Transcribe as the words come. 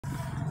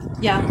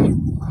Yeah.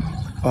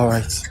 All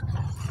right.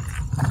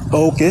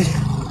 Okay.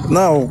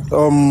 Now,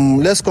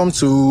 let's come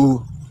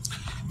to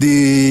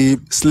the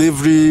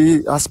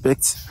slavery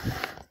aspect.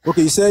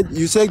 Okay, you said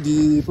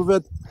the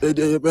prophet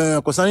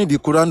concerning the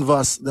Quran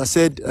verse that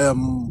said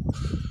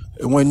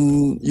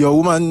when your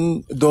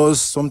woman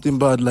does something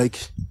bad,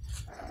 like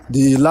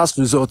the last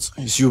resort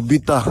is you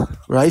beat her,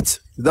 right? Is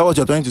that what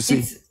you're trying to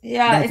say?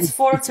 It's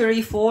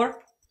 434.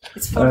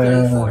 It's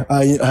 434.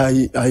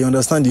 I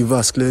understand the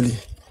verse clearly.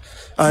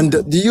 And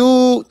do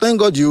you, thank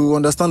God you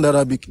understand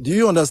Arabic, do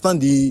you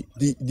understand the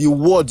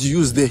word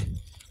used there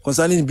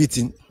concerning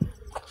beating?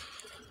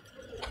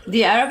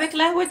 The Arabic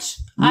language?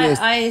 Yes.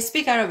 I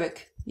speak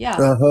Arabic.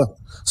 Yeah.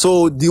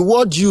 So the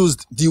word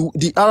used,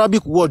 the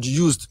Arabic word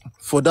used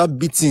for that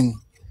beating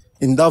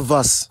in that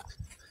verse.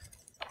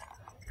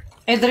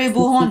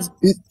 اضربوهن.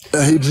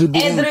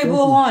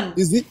 اضربوهن.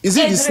 Is it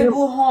the same?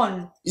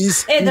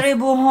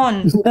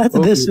 اضربوهن. That's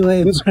this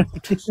way.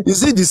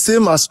 Is it the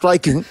same as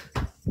striking?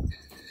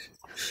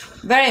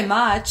 Very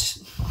much.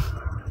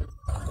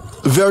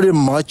 Very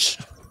much.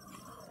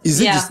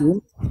 Is it the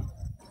same?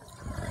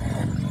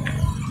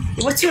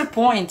 What's your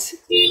point?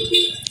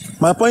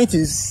 My point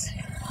is,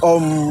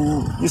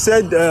 you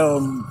said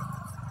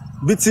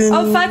beating.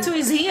 Oh, Fatu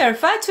is here.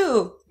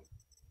 Fatu.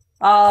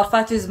 Oh,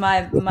 Fatu is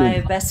my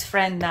best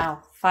friend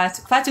now.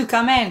 Fatu,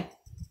 come in.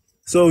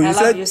 So you I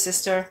said love you,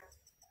 sister.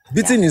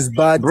 beating is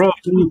bad, bro.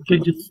 Can you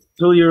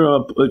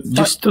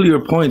just tell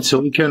your point so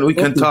we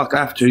can talk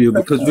after you,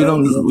 because we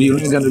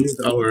ain't gonna lose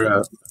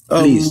our.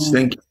 Please,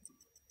 thank you.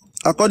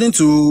 According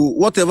to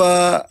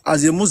whatever,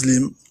 as a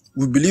Muslim,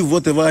 we believe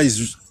whatever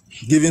is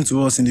given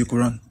to us in the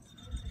Quran,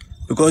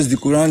 because the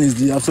Quran is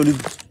the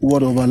absolute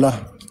word of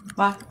Allah.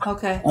 Wow.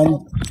 Okay.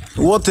 And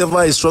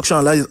whatever instruction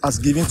Allah has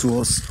given to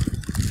us,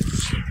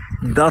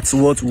 that's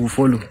what we will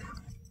follow.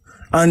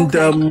 And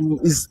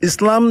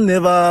Islam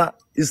never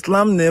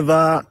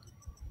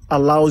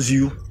allows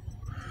you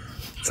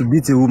to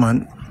beat a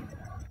woman.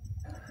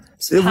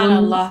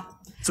 SubhanAllah.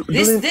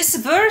 This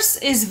verse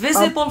is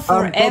visible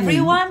for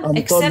everyone,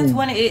 except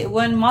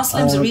when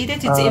Muslims read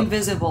it, it's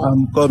invisible.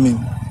 I'm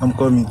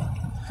coming.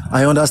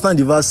 I understand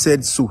the verse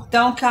said so.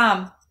 Don't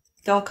come.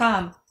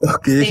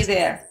 Okay. Stay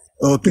there.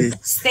 Okay.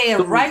 Stay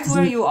right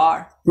where you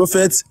are.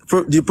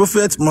 The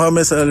Prophet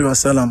Mohammed sallallahu alaihi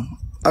wasallam.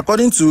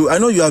 According to, I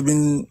know you have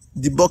been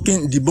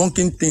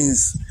debunking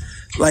things.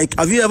 Like,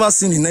 have you ever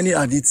seen in any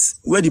hadith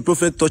where the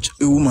Prophet touched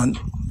a woman?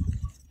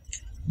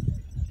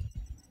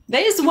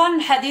 There is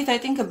one hadith, I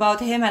think, about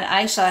him and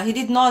Aisha. He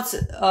did not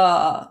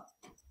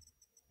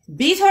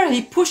beat her,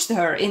 he pushed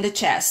her in the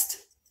chest.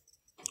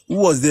 Who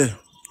was there?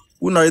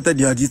 Who narrated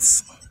the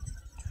hadiths?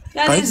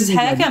 Yeah, I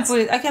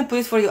can put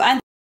it for you.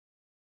 And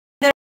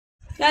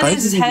I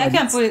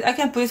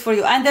can put it for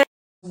you. And they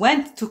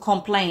went to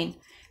complain.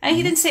 And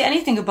he didn't say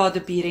anything about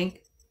the beating.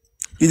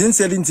 He didn't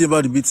say anything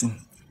about the beating.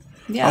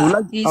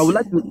 Yeah.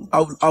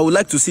 I would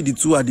like to see the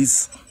two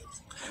hadiths.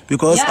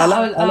 Because yeah,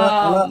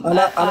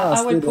 Allah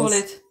I will pull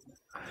it.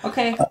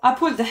 Okay, I'll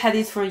pull the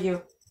hadith for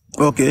you.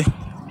 Okay.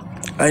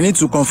 I need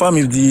to confirm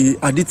if the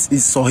hadith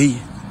is sahih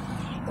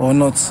or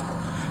not.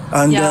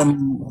 And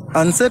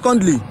and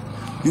secondly,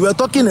 you were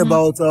talking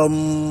about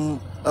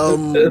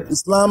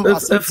Islam.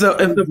 If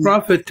the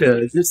Prophet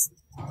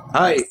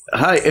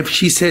if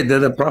she said that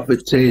the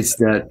Prophet says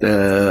that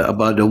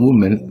about a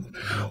woman,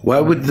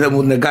 why would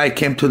when the guy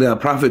came to the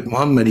Prophet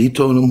Muhammad, he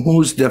told him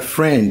who's the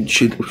friend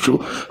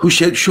who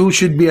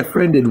should be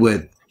friended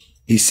with?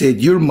 He said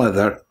your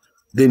mother.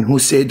 Then who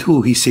said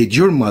who? He said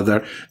your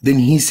mother. Then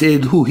he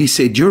said who? He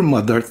said your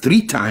mother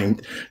 3 times.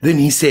 Then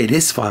he said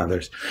his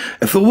fathers.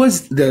 If it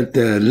was that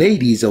the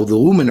ladies or the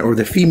woman or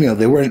the female,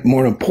 they weren't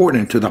more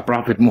important to the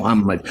Prophet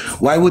Muhammad,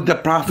 why would the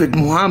Prophet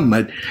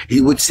Muhammad,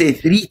 he would say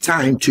 3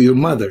 times to your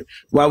mother?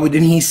 Why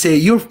wouldn't he say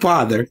your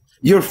father,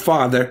 your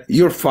father,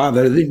 your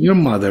father, then your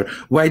mother?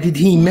 Why did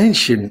he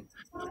mention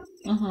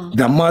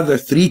the mother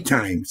 3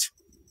 times?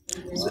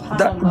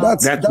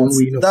 That's when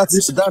we know.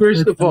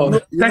 First of all,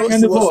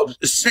 second of all,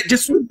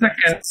 just 1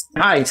 second.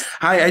 Hi.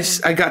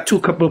 I got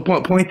couple of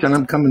points, and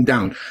I'm coming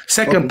down.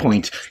 Second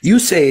point, you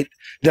said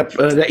that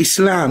the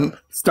Islam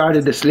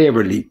started the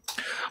slavery.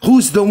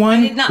 Who's the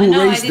one who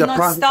raised the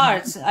Prophet?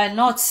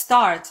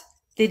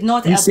 Did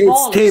not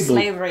abolish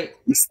slavery.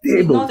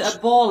 Did not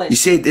abolish. You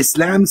said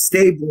Islam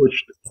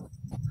established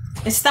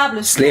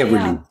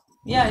slavery.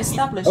 Yeah,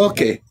 established.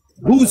 Okay.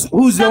 Who's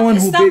the one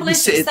who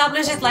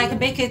establish it, like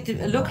make it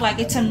look like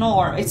it's a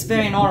norm? It's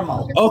very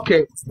normal.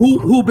 Okay,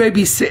 who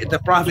babysit the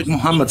Prophet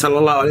Muhammad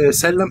sallallahu alaihi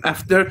wasallam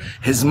after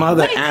his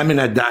mother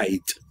Amina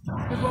died?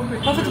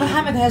 Prophet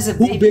Muhammad has a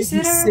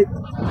babysitter.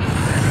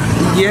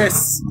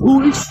 Yes.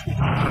 Who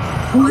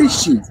is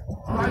she?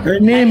 Her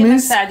name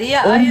is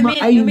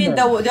you mean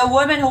the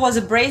woman who was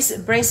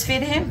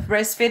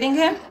breastfeeding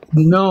him?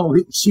 No,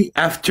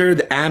 after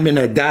the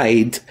Amina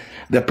died,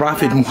 the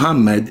Prophet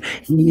Muhammad,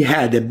 he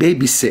had a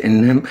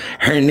babysitting him.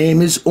 Her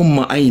name is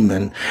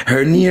Ayman.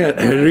 Her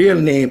real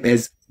name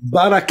is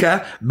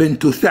Baraka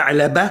bint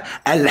Tha'laba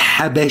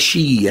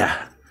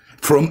al-Habashiyya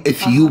from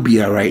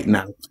Ethiopia right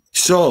now.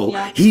 So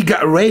Yeah. he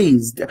got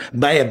raised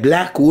by a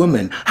black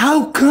woman.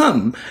 How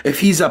come if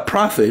he's a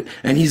prophet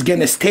and he's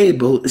gonna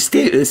establish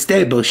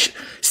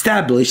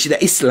the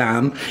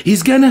Islam,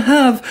 he's gonna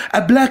have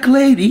a black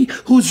lady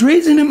who's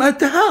raising him at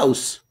the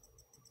house?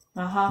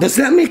 Does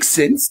that make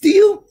sense to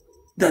you?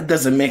 That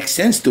doesn't make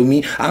sense to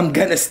me. I'm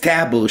gonna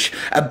establish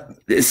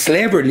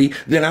slavery,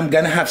 then I'm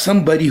gonna have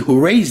somebody who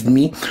raised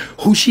me,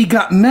 who she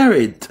got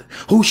married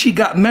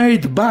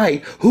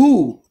by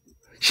who?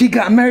 She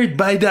got married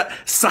by the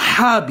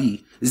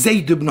Sahabi,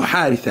 Zayd ibn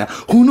Haritha.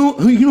 Who know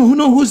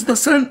who's the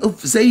son of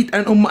Zayd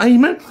and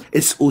Ayman?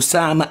 It's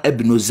Osama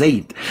ibn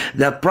Zayd.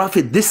 The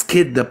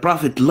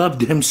Prophet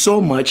loved him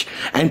so much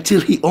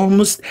until he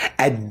almost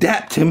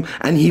adapted him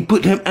and he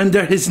put him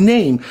under his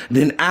name.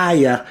 Then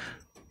ayah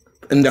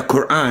in the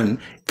Quran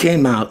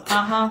came out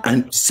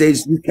and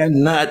says you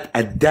cannot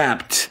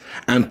adapt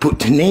and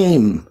put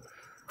name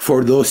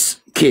for those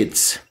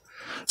kids.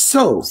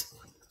 So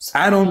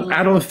I don't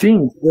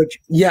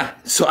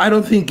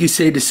think you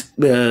say this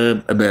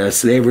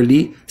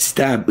slavery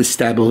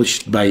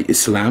established by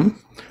Islam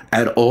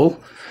at all.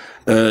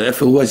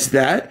 If it was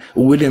that,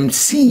 we wouldn't have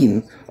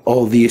seen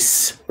all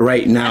this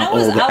right now.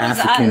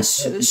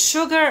 Africans.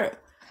 Sugar.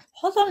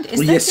 Hold on.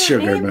 Is Yes, that your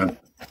Sugar, name? ma'am.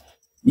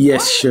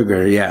 Yes,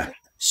 Sugar. Yeah.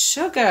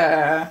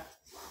 Sugar.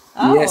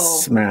 Oh.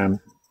 Yes,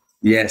 ma'am.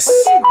 Yes.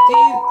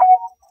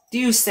 Do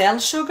you sell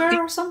sugar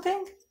or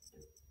something?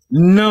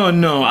 No.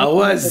 I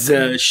was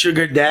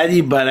sugar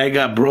daddy, but I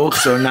got broke,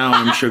 so now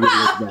I'm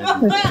sugarless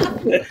daddy.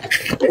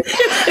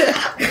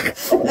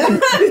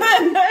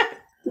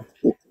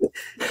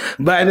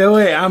 By the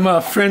way, I'm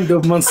a friend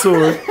of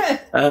Mansour.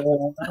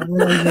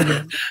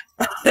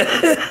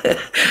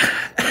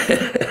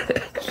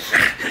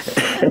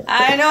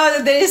 I know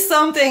that there is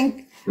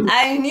something.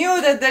 I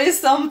knew that there is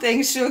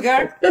something,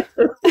 Sugar. And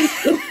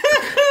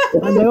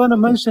I want to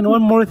mention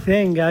one more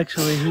thing,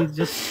 actually. He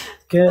just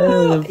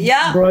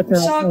brought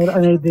an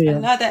idea.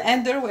 Another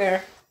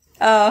underwear.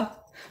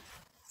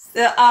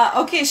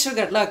 Okay,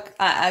 Sugar, look,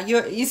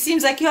 it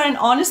seems like you're an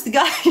honest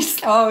guy,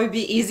 so it would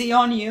be easy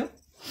on you.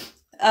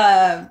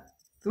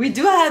 We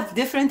do have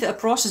different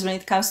approaches when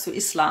it comes to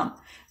Islam.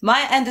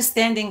 My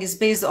understanding is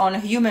based on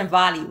human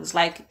values,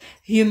 like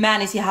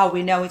humanity, how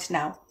we know it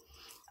now.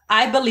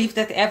 I believe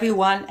that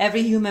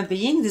every human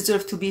being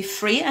deserves to be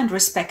free and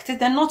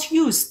respected and not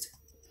used.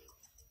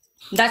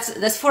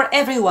 That's for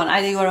everyone,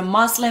 either you're a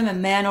Muslim, a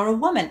man, or a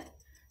woman.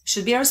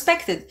 Should be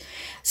respected.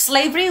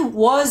 Slavery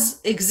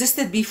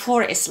existed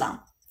before Islam.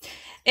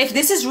 If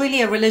this is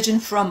really a religion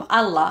from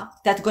Allah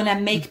that's gonna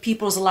make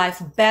people's life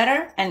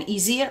better and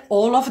easier,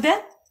 all of them,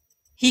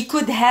 He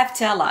could have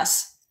tell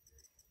us,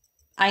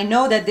 I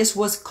know that this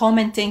was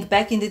commenting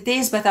back in the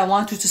days, but I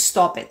want you to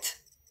stop it.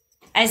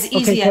 As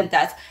easy as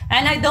that.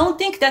 And I don't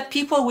think that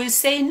people will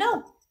say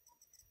no.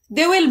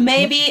 They will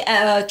maybe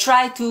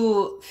try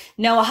to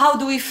know, how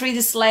do we free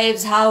the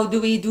slaves? How do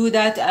we do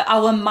that?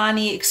 Our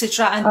money,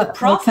 etc. And the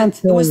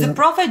Prophet, it was the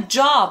Prophet's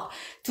job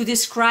to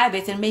describe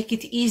it and make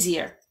it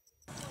easier.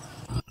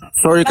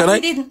 Sorry,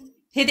 but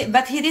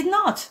he did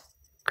not.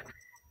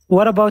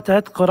 What about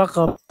Atq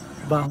Raqaba?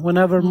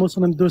 Whenever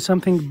Muslims do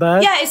something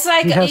bad, yeah, it's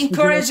like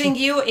encouraging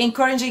you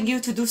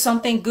to do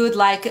something good,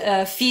 like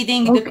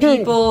feeding the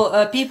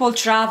people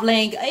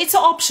traveling. It's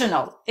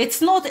optional.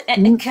 It's not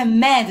a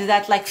command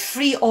that like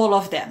free all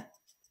of them.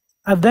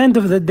 At the end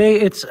of the day,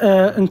 it's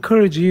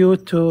encourage you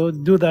to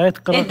do that.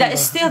 It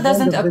still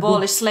doesn't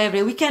abolish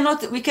slavery. We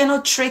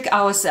cannot trick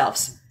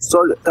ourselves.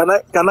 Sorry, can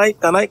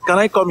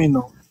I come in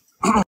now?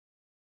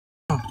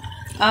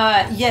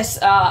 Yes,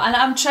 and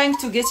I'm trying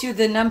to get you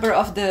the number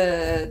of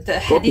the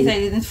hadith I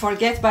didn't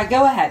forget, but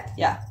go ahead.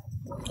 Yeah.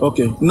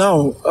 Okay.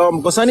 Now,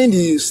 concerning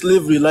the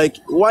slavery, like,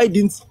 why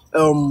didn't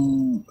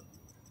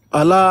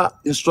Allah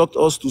instruct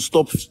us to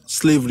stop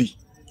slavery?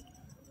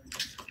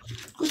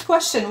 Good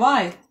question.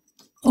 Why?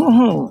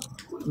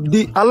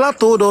 Allah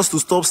told us to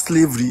stop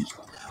slavery,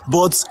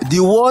 but the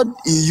word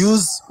He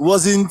used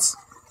wasn't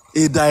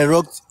a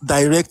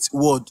direct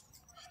word.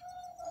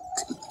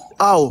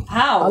 How?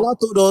 Allah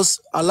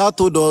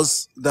told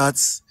us that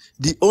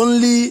the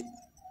only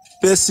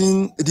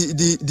person,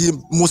 the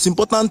most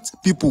important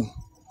people,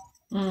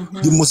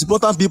 the most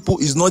important people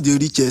is not the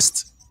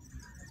richest,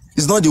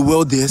 is not the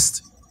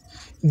wealthiest.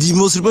 The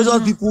most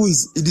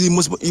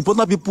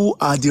important people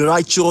are the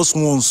righteous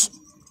ones.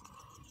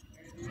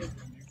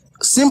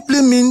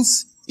 Simply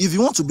means if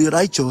you want to be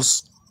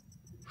righteous,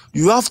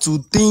 you have to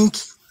think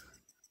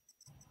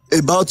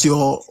about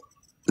your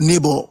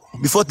neighbor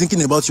before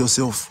thinking about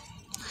yourself.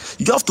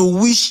 You have to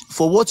wish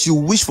for what you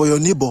wish for your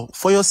neighbor,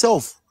 for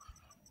yourself.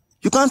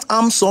 You can't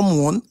harm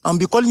someone and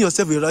be calling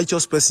yourself a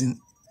righteous person.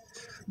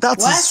 That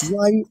is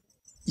why,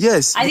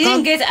 yes. I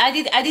didn't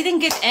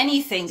get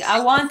anything. I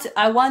want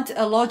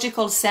a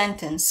logical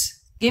sentence.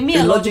 Give me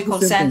a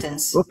logical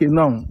sentence. Okay,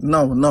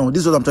 now,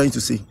 this is what I'm trying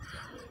to say.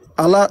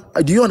 Allah,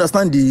 do you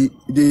understand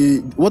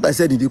what I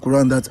said in the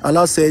Quran, that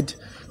Allah said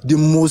the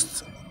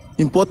most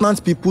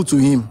important people to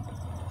Him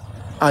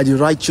are the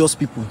righteous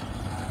people?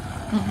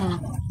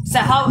 So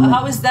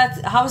how is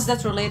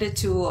that related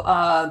to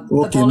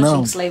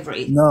abolishing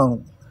slavery?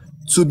 Now,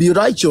 to be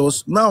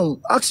righteous, now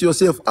ask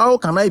yourself, how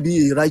can I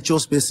be a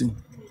righteous person?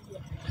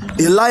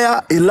 A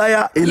liar.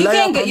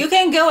 You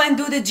can go and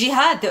do the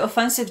jihad, the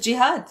offensive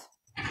jihad.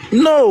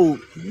 No,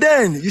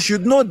 then you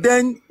should know.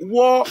 Then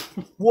war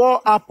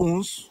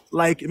happens.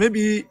 Like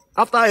maybe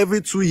after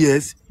every 2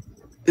 years,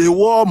 a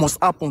war must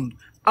happen.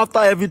 After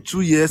every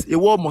 2 years, a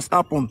war must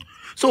happen.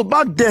 So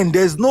back then,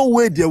 there's no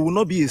way there will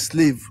not be a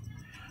slave,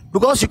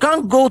 because you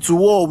can't go to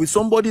war with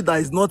somebody that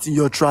is not in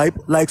your tribe.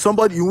 Like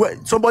somebody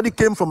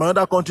came from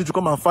another country to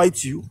come and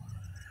fight you,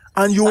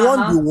 and you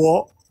won the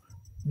war.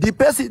 The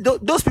person,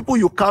 those people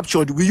you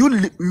captured, will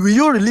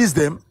you release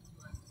them?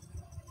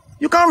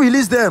 You can't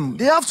release them.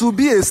 They have to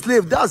be a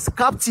slave. That's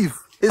captive,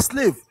 a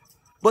slave.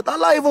 But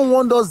Allah even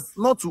warned us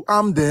not to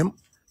harm them.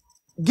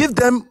 Give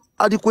them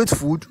adequate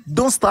food.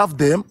 Don't starve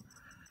them.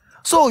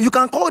 So you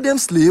can call them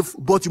slave,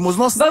 but you must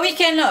not. But we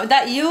cannot.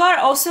 That you are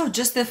also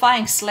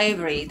justifying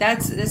slavery.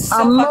 That's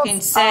so fucking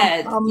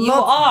sad. You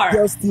are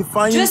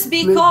justifying just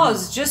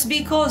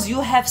because you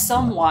have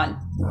someone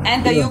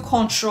under your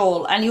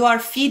control and you are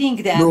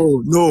feeding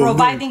them,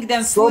 providing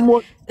them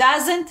food,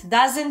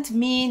 doesn't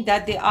mean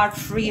that they are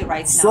free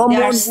right now.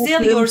 They are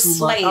still your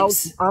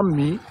slaves.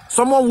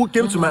 Someone who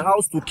came to my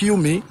house to kill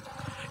me.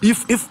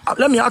 If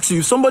let me ask you,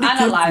 if somebody came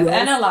to your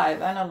house,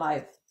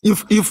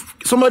 if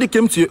somebody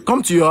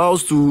come to your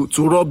house to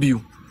rob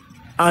you,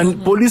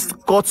 and police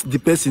caught the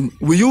person,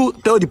 will you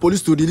tell the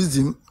police to release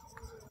him?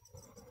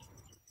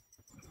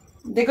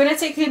 They're gonna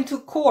take him to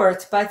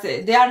court, but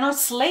they are not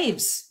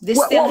slaves. They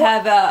still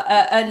have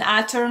an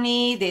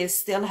attorney. They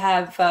still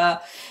have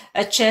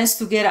a chance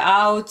to get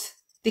out.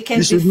 They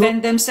can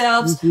defend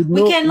themselves.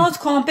 We cannot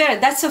compare.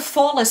 That's a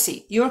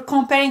fallacy. You're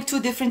comparing two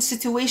different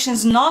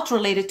situations, not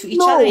related to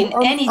each other in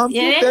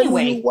any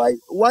way.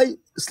 Why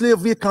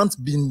slavery can't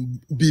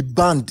be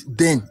banned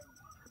then?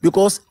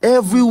 Because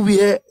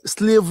everywhere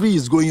slavery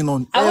is going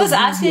on. I was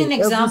asking an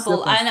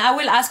example, and I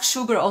will ask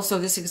Sugar also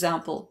this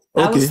example.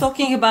 Okay. I was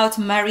talking about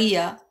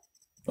Maria,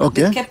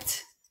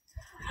 Egypt,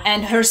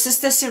 and her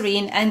sister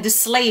Serene, and the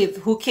slave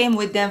who came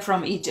with them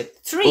from Egypt.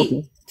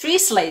 Three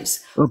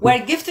slaves were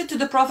gifted to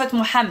the Prophet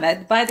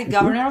Muhammad by the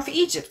governor of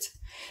Egypt.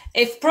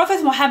 If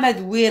Prophet Muhammad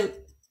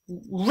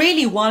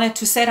really wanted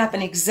to set up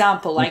an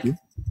example, like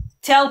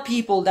tell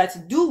people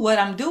that do what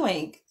I'm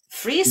doing,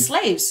 free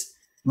slaves,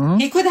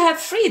 he could have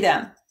freed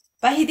them,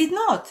 but he did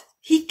not.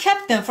 He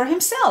kept them for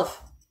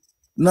himself.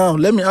 Now,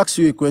 let me ask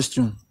you a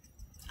question.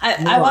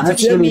 I want to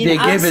give me an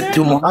answer. Gave it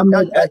to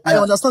Muhammad. I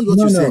understand what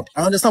you said.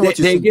 I understand what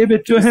you said. They gave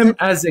it to him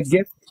as a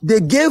gift.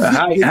 They gave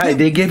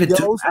it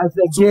to as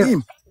a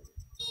gift.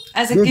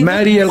 As a gift.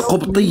 Moori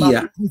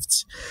al-Qibtiyya.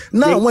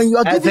 Now, when you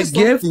are giving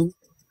something,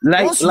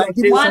 like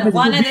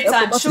one at a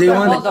time. Sugar,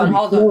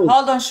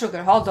 hold on,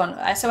 Sugar, hold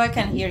on. So I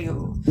can hear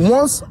you.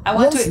 Once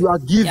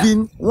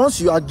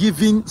you are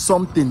giving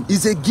something,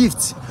 it's a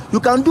gift. You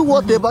can do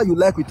whatever you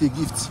like with a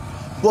gift.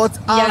 But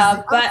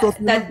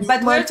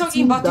we're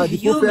talking about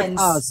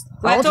humans.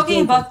 We're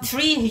talking about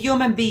three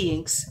human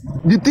beings.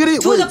 To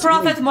the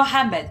Prophet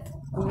Muhammad.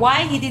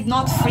 Why he did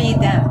not free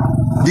them?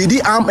 Did he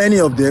harm any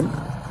of them?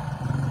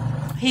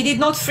 He did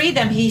not free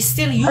them. He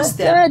still used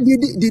them.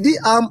 Did he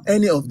harm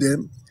any of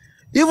them?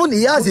 Even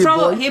he has a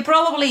boy. He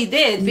probably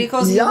did,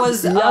 because he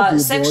was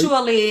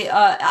sexually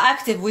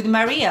active with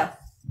Maria.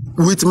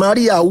 With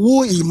Maria,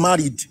 who he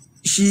married.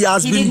 She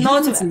has been. He did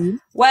not.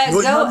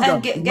 Well, go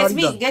and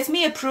get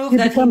me a proof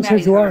that he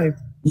married her.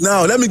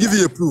 Now, let me give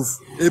you a proof.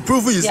 A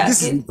proof is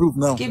this is the proof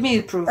now. Give me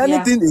a proof.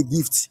 Anything a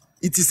gift.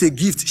 It is a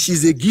gift.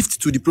 She's a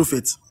gift to the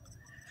Prophet.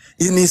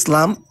 In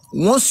Islam,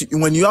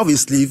 when you have a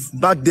slave,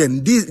 back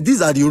then,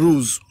 these are the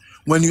rules.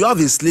 When you have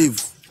a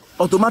slave,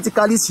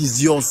 automatically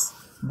she's yours.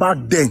 Back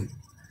then.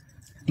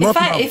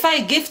 If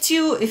I gift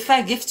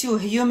you a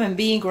human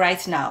being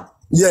right now.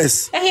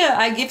 Yes. Here,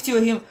 I gift you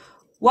a human.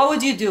 What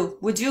would you do?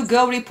 Would you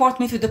go report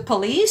me to the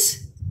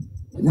police?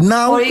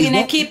 Now, or you're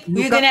gonna keep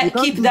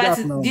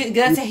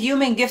that's a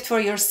human gift for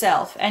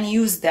yourself and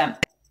use them?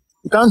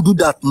 You can't do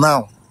that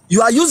now.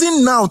 You are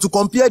using now to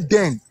compare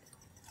then.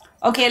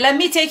 Okay, let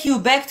me take you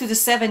back to the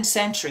 7th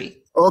century.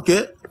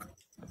 Okay.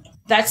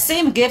 That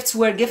same gifts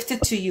were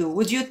gifted to you.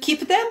 Would you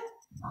keep them?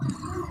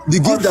 The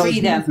gift or free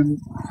them?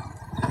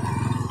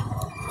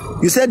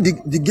 You said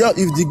if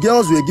the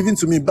girls were given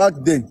to me back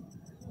then.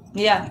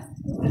 Yeah.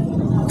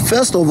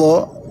 First of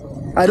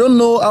all, I don't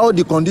know how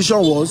the condition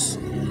was.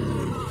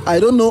 I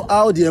don't know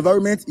how the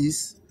environment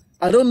is.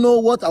 I don't know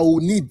what I will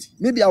need.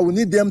 Maybe I will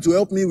need them to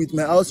help me with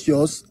my house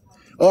chores,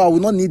 or I will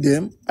not need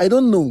them. I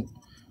don't know.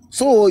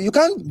 So you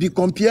can't be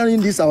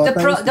comparing this.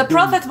 The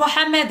Prophet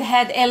Muhammad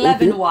had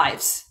 11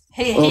 wives.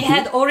 He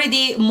had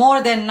already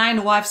more than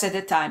 9 wives at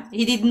the time.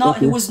 He did not.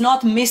 He was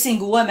not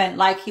missing women.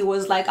 Like he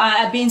was like,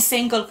 I've been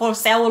single for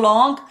so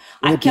long.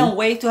 I can't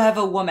wait to have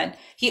a woman.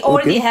 He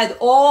already had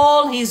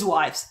all his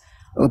wives.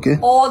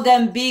 All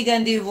them big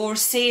and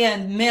divorcee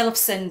and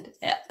milfs and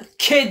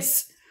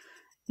kids.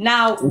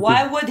 Now,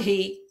 why would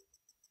he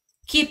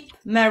keep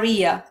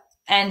Maria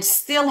and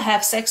still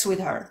have sex with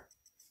her?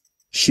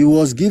 She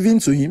was given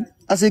to him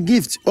as a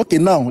gift. Okay,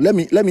 now let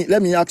me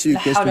ask you a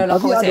question.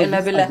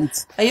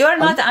 You are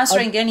not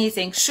answering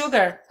anything.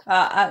 Sugar.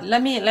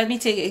 Let me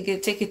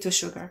take it to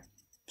Sugar.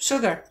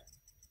 Sugar.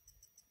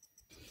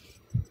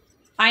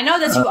 I know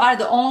that you are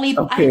the only.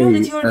 Okay, I know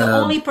that you are the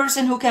only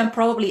person who can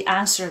probably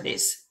answer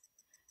this.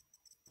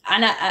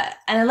 And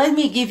let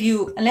me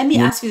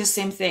ask you the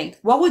same thing.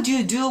 What would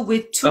you do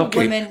with two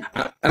women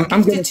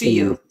gifted to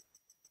you?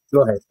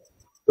 Go ahead.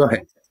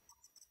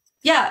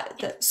 Yeah,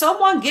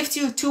 someone gives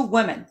you two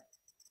women.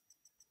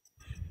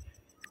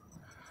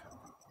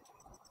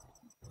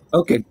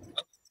 Okay,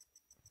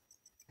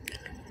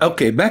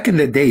 back in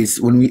the days,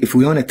 if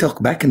we want to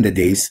talk back in the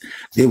days,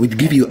 they would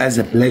give you as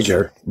a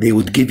pleasure, they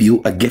would give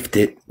you a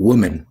gifted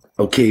woman.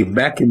 Okay,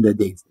 back in the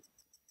days.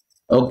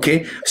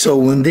 Okay, so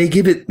when they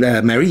give it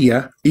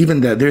Maria,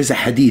 even there's a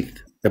hadith,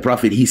 the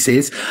Prophet, he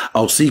says,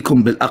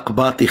 أوصيكم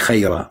بالأقباط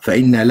خيرا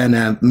فإن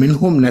لنا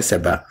منهم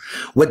نسبا.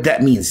 What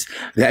that means?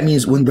 That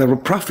means when the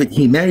Prophet,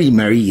 he married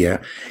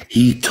Maria,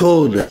 he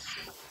told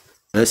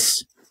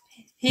us,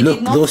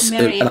 look, those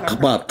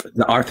al-Qibtiyya,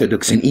 the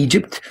Orthodox in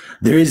Egypt,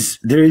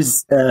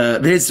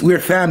 we're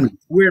family,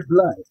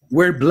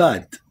 we're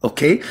blood,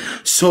 okay?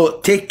 So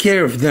take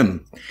care of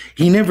them.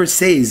 He never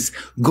says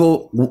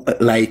go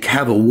like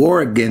have a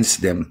war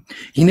against them.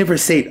 He never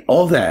said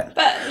all that.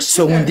 But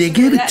so when they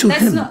gave it to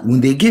him,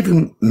 when they gave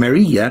him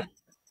Maria,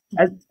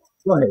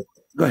 go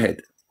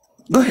ahead.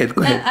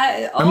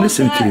 I'm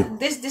listening to you.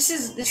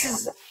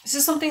 This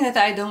is something that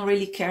I don't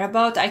really care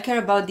about. I care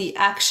about the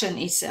action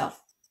itself.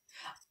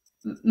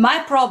 My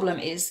problem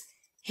is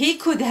he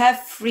could have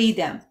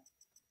freedom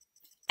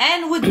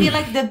and would be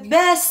like the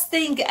best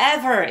thing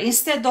ever.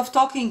 Instead of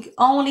talking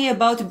only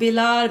about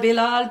Bilal,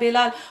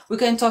 we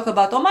can talk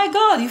about, oh my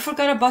God, you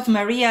forgot about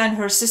Maria and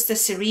her sister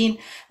Serene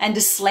and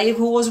the slave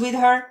who was with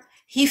her.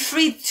 He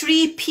freed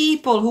 3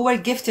 people who were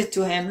gifted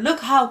to him.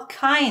 Look how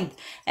kind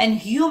and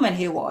human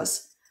he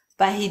was.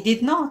 But he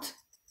did not.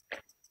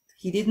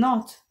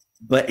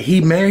 But he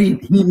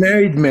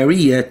married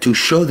Maria to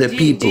show the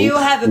people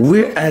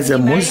we're as a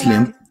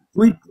Muslim.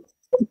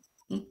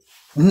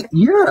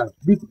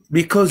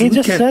 Because we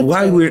can.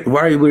 Why we're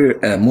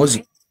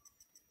Muslim?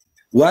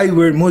 Why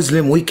we're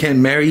Muslim? We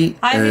can marry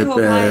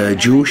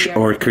Jewish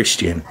or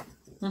Christian.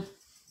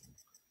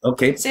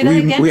 Okay,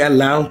 we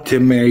allowed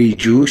to marry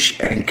Jewish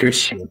and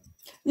Christian.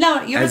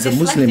 No, you're as a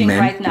Muslim man,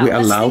 right now. We're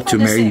allowed to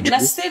marry.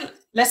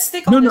 Let's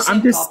stick on the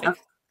same topic.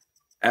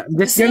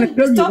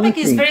 The topic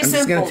is very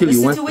simple. The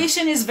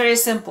situation is very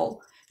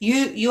simple.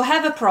 You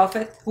have a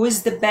prophet who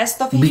is the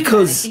best of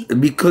humanity.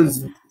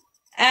 Because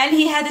and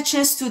he had a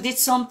chance to do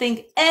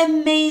something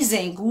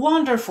amazing,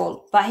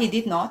 wonderful, but he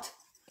did not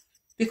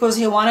because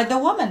he wanted the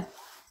woman.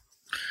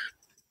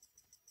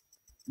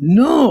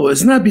 No,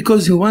 it's not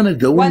because he wanted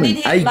the woman.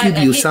 I give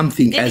you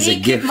something as a gift. Did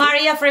he give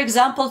Maria, for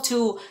example,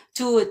 to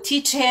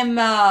teach him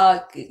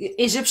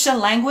Egyptian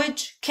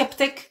language,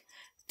 Qibtic?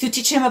 To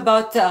teach him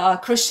about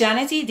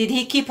Christianity? Did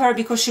he keep her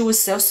because she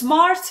was so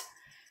smart?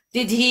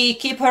 Did he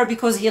keep her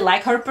because he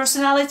liked her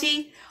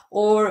personality?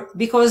 Or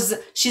because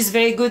she's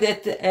very good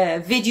at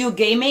video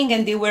gaming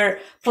and they were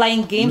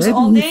playing games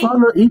all day?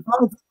 He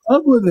falls in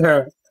love with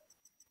her.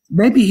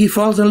 Maybe he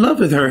falls in love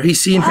with her.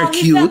 He's seen her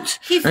cute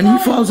and he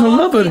falls in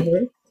love with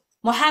her.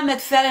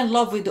 Muhammad fell in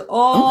love with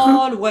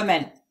all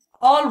women.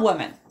 All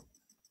women.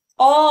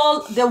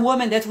 All the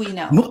women that we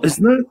know. No, it's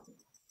not.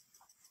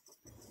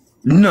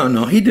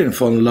 No, he didn't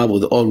fall in love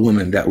with all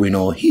women that we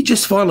know. He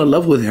just fell in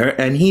love with her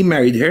and he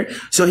married her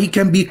so he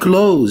can be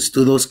close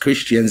to those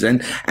Christians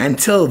and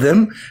tell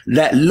them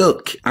that,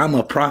 look, I'm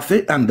a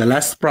prophet, I'm the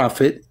last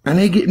prophet, and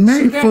I get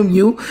married from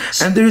you,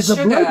 and there's a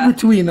blood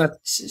between us.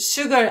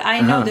 Sugar,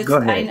 I know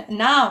that.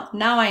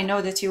 Now I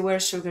know that you were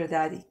sugar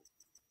daddy.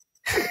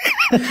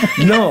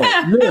 No,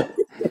 I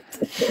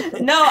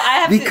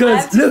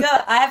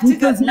have to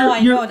go. No,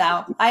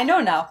 I know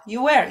now.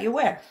 You were.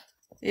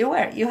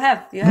 You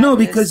have no,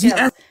 because you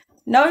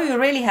no, you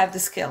really have the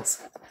skills.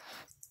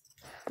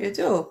 You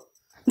do.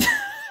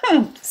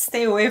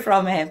 Stay away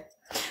from him.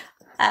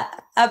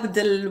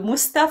 Abdul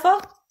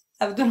Mustafa.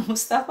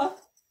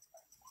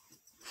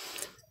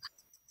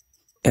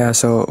 Yeah.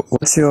 So,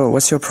 what's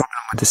your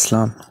problem with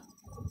Islam?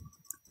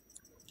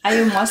 Are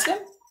you Muslim?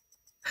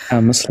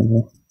 I'm Muslim.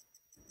 Yeah.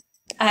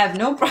 I have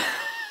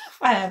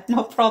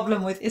no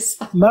problem with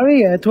Islam.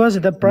 Maria, it was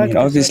the practice.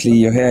 Obviously,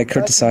 you're here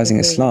criticizing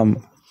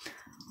Islam.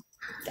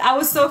 I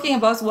was talking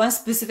about one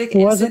specific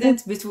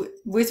incident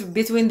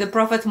between the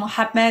Prophet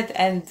Mohammed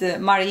and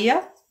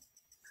Maria.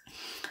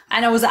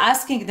 And I was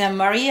asking them,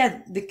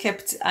 Maria the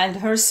Qibt and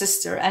her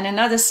sister and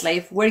another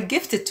slave were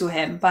gifted to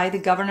him by the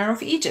governor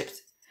of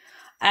Egypt.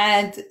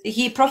 And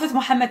Prophet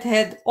Muhammad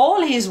had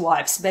all his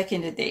wives back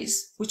in the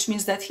days, which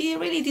means that he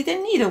really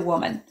didn't need a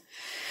woman.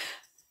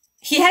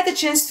 He had a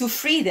chance to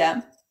free them.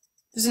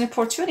 It was an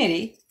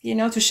opportunity,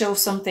 to show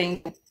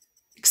something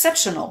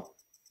exceptional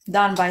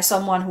done by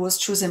someone who was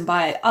chosen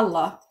by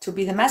Allah to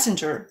be the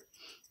messenger.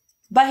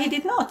 But he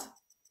did not.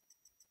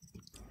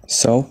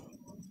 So?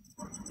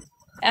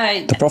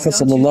 The Prophet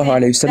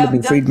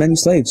ﷺ freed many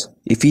slaves.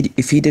 If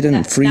he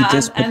didn't free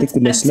this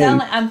particular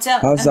slave,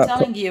 how's that?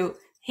 Telling you,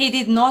 he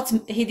did not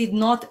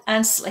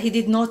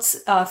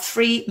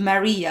free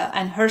Maria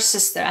and her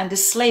sister and the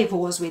slave who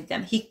was with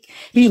them. He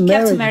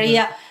kept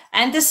Maria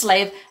and the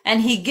slave,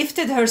 and he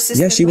gifted her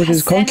sister. Yeah, she was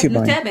his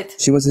concubine.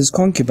 She was his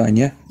concubine.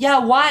 Yeah. Yeah.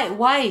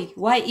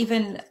 Why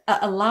even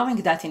allowing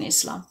that in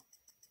Islam?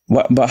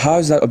 But how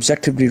is that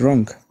objectively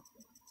wrong?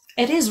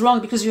 It is wrong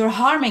because you're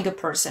harming a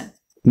person.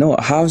 No,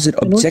 how is it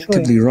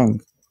objectively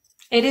wrong?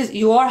 It is.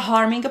 You are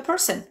harming a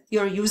person.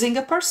 You're using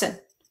a person.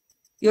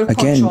 You're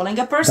controlling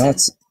a person.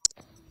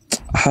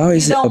 How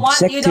is it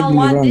objectively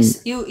wrong?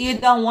 You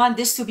don't want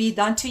this to be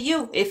done to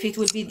you. If it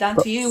would be done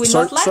to you, you will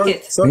not like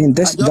it. I mean,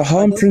 the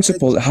harm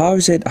principle. How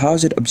is it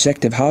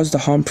objective? How is the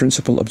harm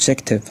principle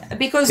objective?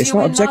 Because it's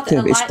not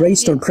objective. It's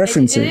based on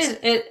preferences.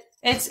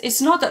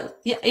 It's not.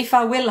 If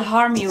I will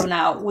harm you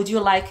now, would you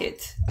like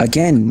it?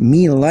 Again,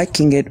 me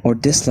liking it or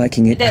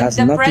disliking it has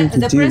nothing to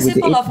do with it. The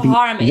principle of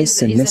harm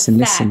listen.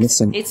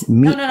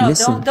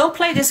 No. Don't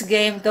play this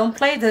game. Don't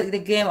play the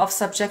game of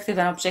subjective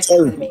and objective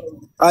with me.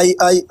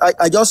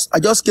 I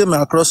just came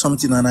across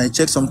something and I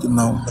checked something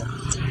now.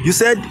 You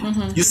said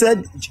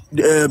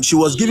she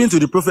was given to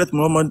the Prophet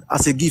Muhammad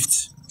as a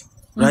gift,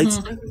 right?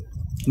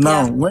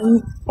 Now,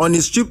 when on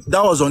his trip,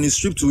 that was on his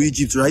trip to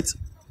Egypt, right?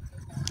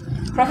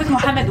 Prophet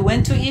Muhammad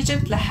went to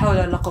Egypt. La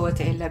hawla wa la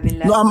quwwata illa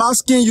billah. No, I'm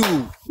asking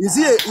you. Is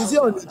he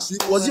on the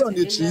trip? Was he on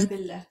the trip?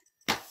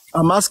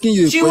 I'm asking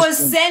you. She was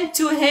sent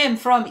to him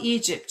from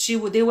Egypt.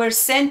 They were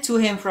sent to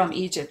him from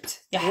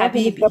Egypt. Ya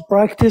Habibi. That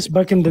practice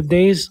back in the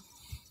days.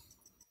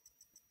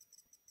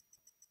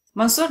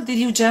 Mansour, did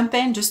you jump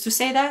in just to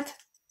say that?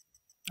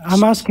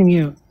 I'm asking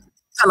you.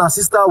 And her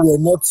sister were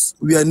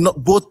not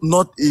both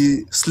not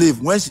a slave.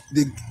 When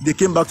they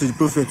came back to the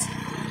Prophet,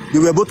 they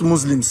were both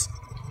Muslims.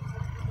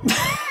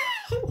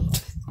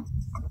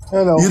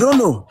 Hello. You don't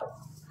know.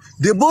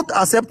 They both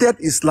accepted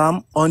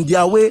Islam on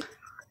their way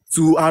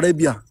to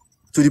Arabia,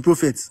 to the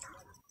Prophet.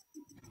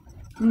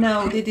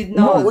 No, they did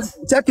not. No,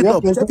 check it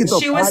up.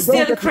 She was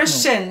still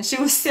Christian. She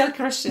was still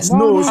Christian.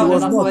 No, she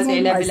was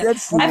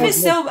not.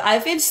 I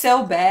feel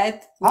so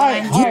bad.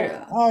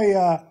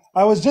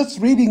 I was just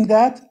reading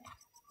that.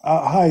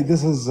 Hi,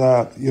 this is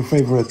your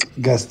favorite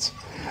guest.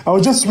 I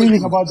was just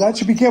reading about that.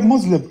 She became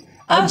Muslim.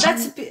 Oh,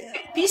 that's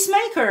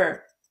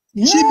Peacemaker.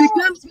 Yeah.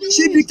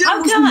 She became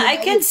How come I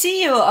can't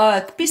see you?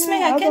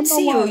 Peacemaker, I can't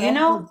see you, you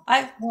know?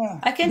 I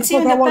can see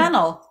you in the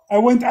panel. I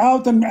went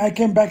out and I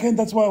came back in.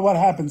 That's what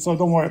happened. So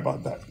don't worry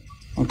about that.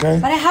 Okay?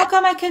 But how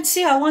come I can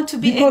see you? I want to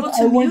be able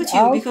to mute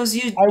you because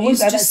you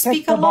just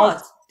speak a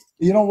lot.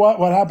 You know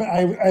what happened?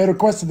 I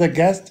requested a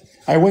guest.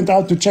 I went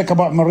out to check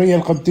about Maria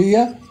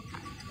al-Qibtiyya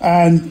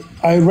and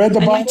I read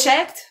about it. And you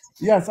checked?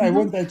 Yes, I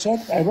went and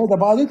checked. I read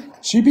about it.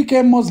 She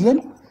became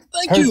Muslim.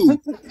 Thank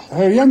you.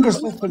 Her younger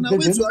sister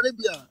didn't.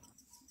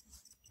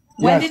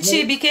 When did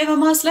she become a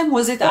Muslim?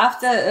 Was it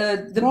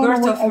after the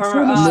birth of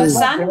her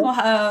son,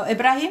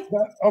 Ibrahim?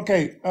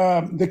 Okay,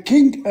 the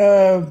king,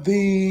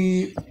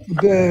 the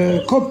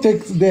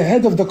Coptic, the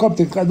head of the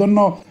Coptic, I don't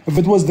know if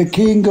it was the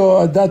king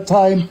or at that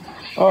time,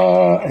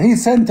 he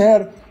sent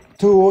her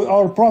to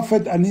our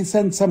prophet and he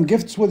sent some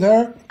gifts with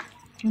her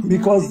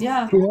because he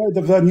heard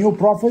of the new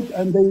prophet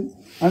and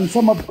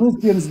some of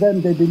Christians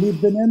then they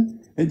believed in him.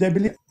 They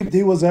believed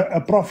he was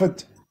a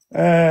prophet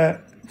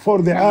for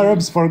the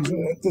Arabs.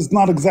 It's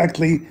not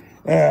exactly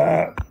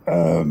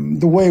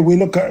the way we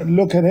look at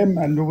him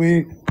and the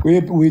way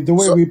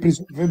we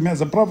perceive him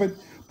as a prophet.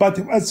 But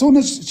as soon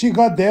as she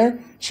got there,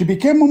 she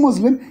became a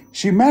Muslim.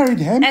 She married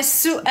him. As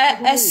soon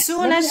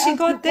as she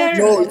got there?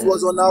 No, it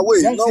was on her way.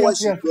 Yes. As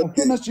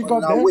soon as she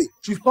got there,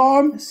 she saw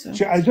him.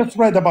 I just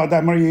read about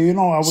that, Maria. You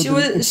know,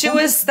 she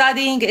was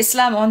studying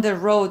Islam on the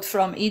road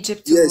from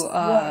Egypt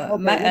to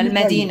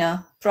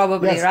Medina,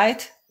 probably,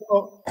 right?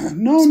 No. As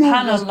soon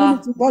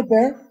as she got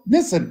there,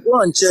 listen. Go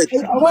and check.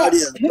 You want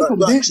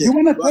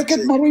to check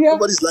it, Maria?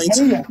 Nobody's lying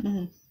to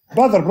you.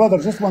 Brother,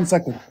 just 1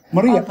 second.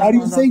 Maria, are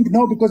you saying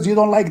no because you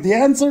don't like the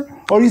answer?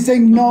 Or are you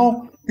saying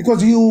no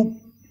because you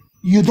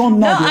don't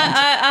know the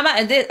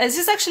answer? This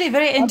is actually a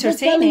very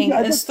entertaining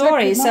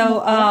story. So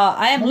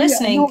I am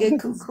listening.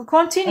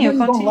 Continue.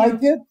 Don't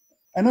like it.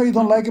 I know you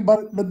don't like it,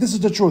 but this is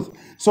the truth.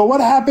 So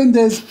what happened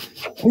is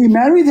he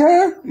married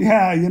her.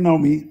 Yeah, you know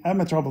me. I'm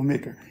a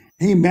troublemaker.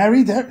 He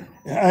married her.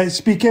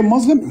 She became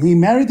Muslim. He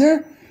married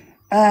her.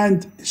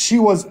 And she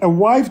was a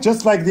wife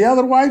just like the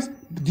other wives.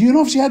 Do you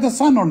know if she had a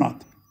son or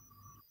not?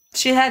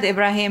 She had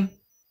Ibrahim.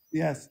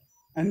 Yes.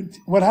 And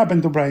what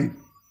happened to Ibrahim?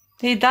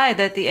 He died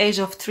at the age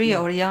of 3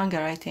 or younger,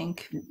 I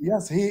think.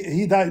 Yes,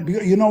 he died.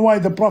 You know why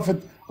the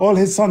Prophet, all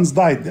his sons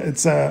died?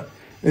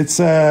 It's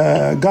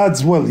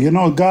God's will. You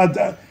know,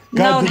 God.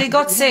 No, they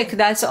got sick.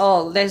 That's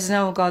all. There's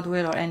no God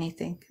will or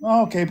anything.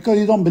 Okay, because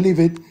you don't believe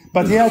it.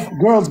 But he had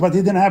girls, but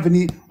he didn't have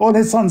any. All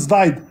his sons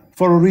died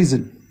for a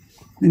reason.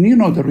 And you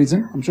know the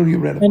reason. I'm sure you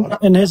read about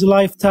it. In his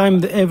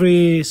lifetime,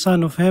 every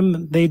son of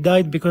him, they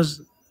died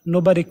because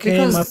nobody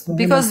came up.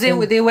 Because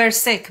they were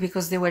sick.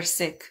 Because they were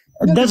sick.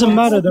 It doesn't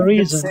matter the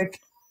reason.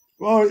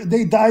 or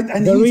they died,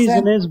 and The he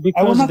reason said, is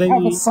because I will not they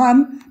have a son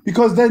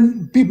because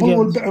then people Yes.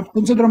 will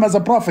consider him as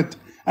a prophet.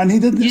 And he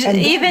didn't.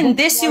 Even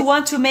this, you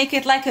want to make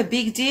it like a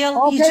big deal.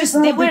 Okay,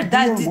 They were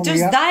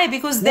just die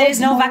because there is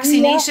no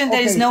vaccination,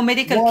 there is no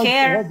medical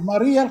care. Was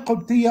Maria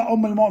al-Qibtiyya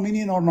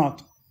al-Mu'minin or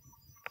not?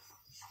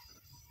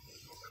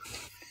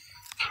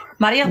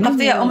 Maria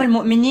al-Qibtiyya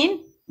al-Mu'minin?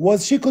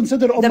 Was she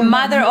considered the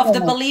mother of the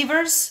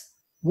believers?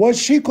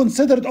 Was she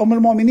considered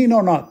al-Mu'minin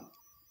or not?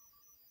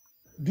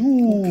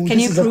 Dude, can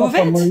you prove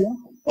it?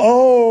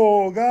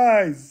 Oh,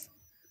 guys.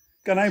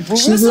 Can I prove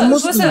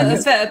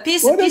it?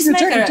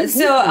 Peacemaker.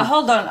 So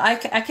hold on,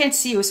 I can't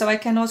see you, so I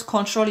cannot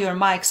control your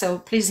mic. So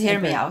please hear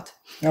me out.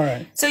 All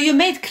right. So you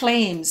made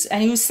claims,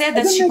 and you said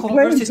that she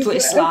converted to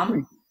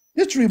Islam.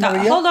 History,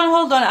 Maria. Hold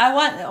on. I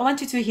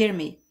want you to hear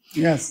me.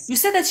 Yes. You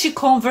said that she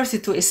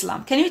converted to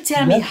Islam. Can you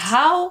tell me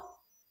how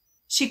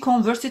she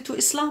converted to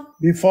Islam?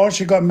 Before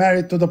she got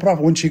married to the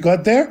Prophet, when she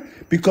got there,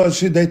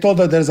 because they told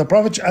her there's a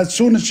Prophet. As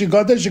soon as she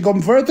got there, she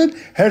converted.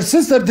 Her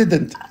sister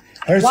didn't.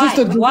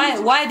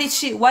 Why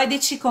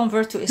did she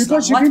convert to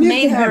Islam? What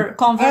made her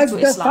convert to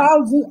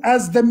Islam?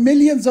 As the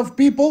millions of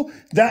people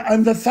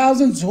and the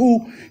thousands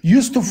who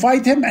used to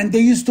fight him, and they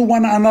used to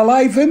want to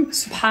unalive him.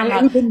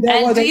 SubhanAllah.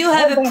 And do you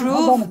have a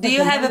proof? Do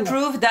you have a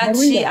proof that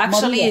she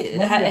actually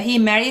he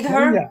married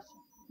her?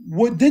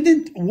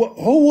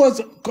 Who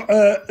was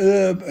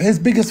his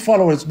biggest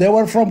followers? They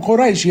were from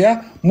Quraysh,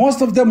 yeah?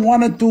 Most of them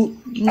wanted to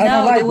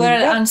No, they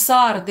were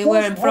Ansar. They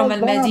were from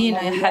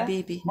Al-Madinah,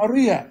 Habibi.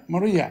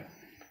 Maria.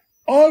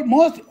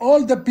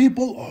 All the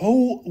people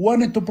who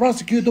wanted to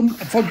prosecute him,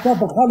 for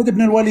example, Khalid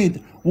ibn al-Walid,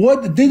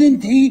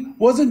 didn't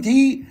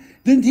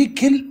he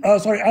kill,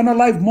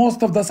 unalive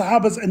most of the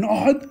Sahabas in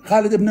Uhud,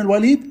 Khalid ibn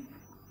al-Walid?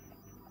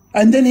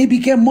 And then he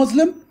became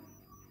Muslim?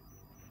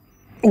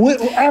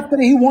 After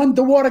he won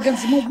the war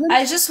against Muslims?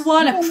 I just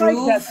want to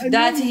prove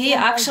that he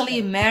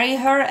actually married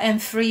her and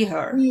free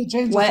her.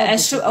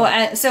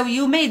 So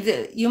you made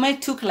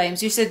two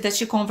claims. You said that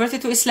she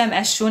converted to Islam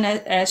as soon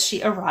as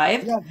she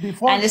arrived,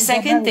 and the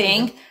second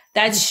thing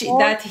that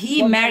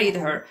he married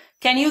her.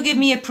 Can you give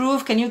me a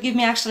proof? Can you give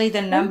me actually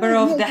the number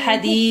of the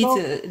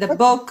hadith, the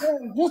book?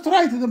 Just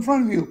write it in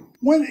front of you.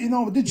 When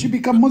did she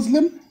become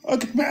Muslim?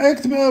 But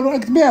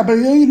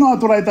you know how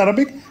to write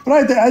Arabic.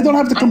 Write it. I don't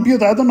have the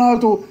computer. I don't know how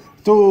to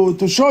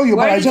show you.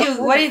 Where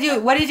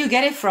did you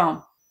get it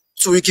from?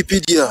 To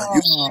Wikipedia.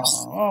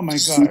 Oh my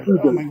God.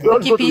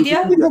 Wikipedia?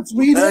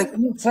 Read it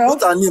yourself.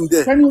 Put her name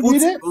there. Can you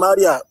read it?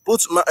 Maria.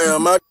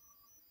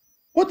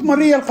 Put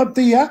Maria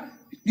al-Qibtiyya.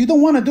 You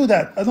don't want to do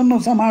that. I don't know,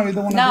 somehow you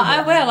don't want to do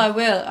that. No,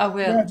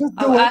 I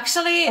will.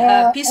 Actually,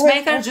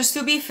 Peacemaker, just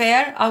to be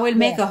fair, I will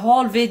make a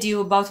whole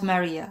video about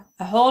Maria.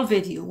 A whole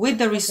video with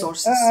the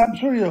resources. I'm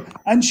sure you.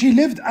 And she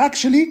lived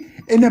actually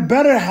in a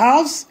better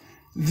house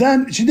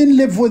than, she didn't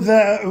live with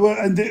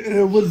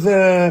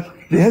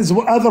his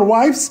other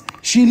wives.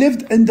 She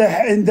lived in the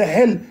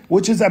hill,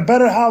 which is a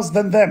better house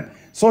than them.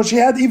 So she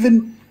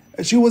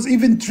was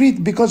even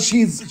treated, because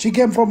she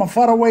came from a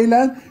faraway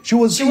land. She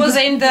was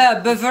in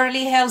the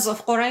Beverly Hills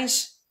of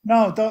Quraysh.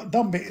 No,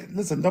 don't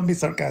be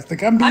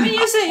sarcastic.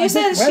 You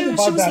said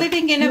she was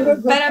living in a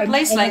better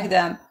place like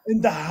them.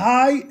 In the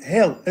high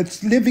hill.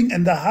 It's living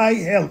in the high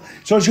hill.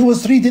 So she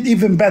was treated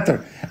even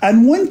better.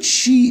 And when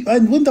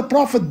the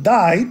Prophet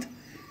died,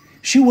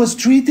 she was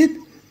treated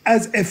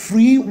as a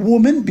free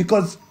woman,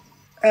 because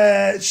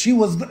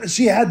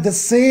she had the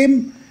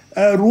same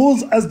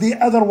rules as the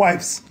other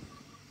wives.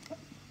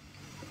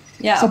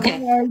 Yeah. Okay.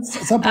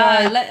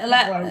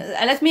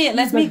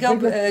 Let me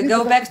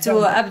go back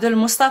to Abdul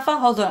Mustafa.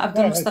 Hold on.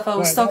 Abdul Mustafa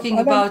was talking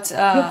about.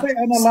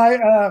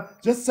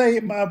 Just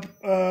say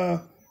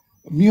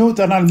mute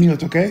and I'll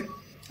mute. Okay.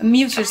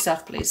 Mute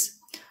yourself, please.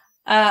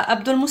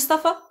 Abdul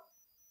Mustafa.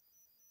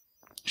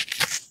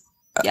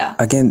 Yeah.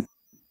 Again,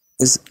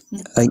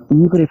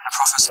 even if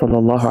Prophet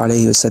sallallahu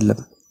alaihi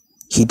wasallam,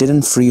 he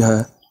didn't free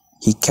her.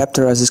 He kept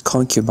her as his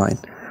concubine,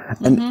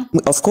 and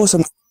of course,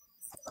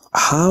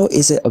 how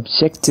is it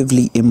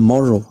objectively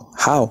immoral?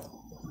 How?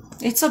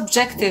 It's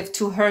objective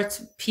to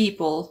hurt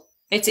people.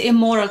 It's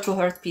immoral to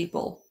hurt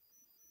people.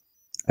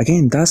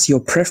 Again, that's your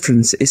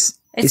preference. It's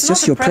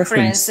just your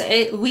preference.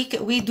 We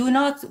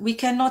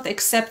cannot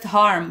accept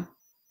harm.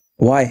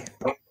 Why?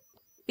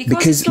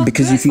 Because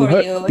if you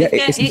hurt,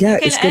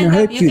 it's going to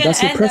hurt you.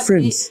 That's your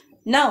preference.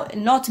 No,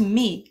 not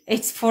me.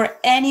 It's for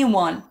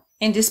anyone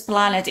in this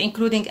planet,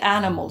 including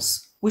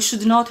animals. We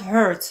should not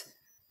hurt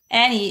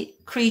any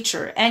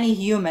creature, any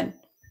human,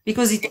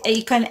 because you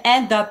can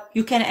end up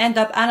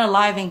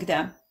unaliving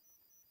them.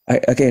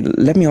 Okay,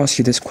 let me ask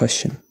you this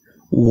question: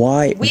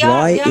 Why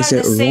is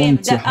it wrong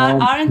to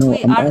harm?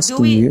 I'm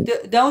asking you.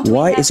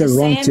 Why is it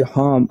wrong to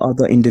harm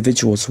other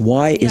individuals?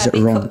 Why is it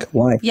wrong?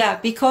 Why? Yeah,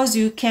 because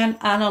you can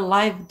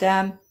unalive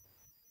them.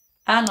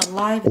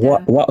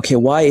 Okay,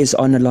 why is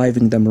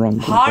unaliving them wrong?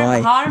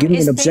 Why? Give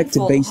me an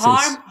objective basis.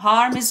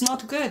 Harm is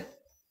not good.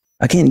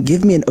 Again,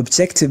 give me an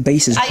objective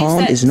basis.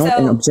 Harm is not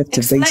an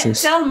objective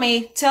basis. Tell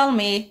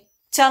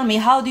me,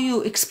 how do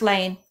you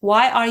explain?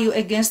 Why are you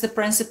against the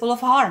principle of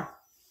harm?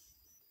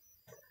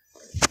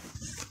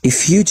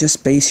 if you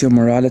just base your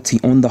morality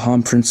on the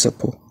harm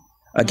principle,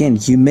 again,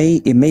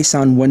 it may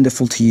sound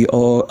wonderful to you,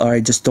 I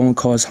just don't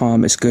cause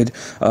harm, it's good.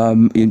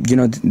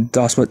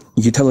 That's what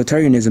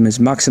utilitarianism is: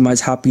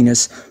 maximize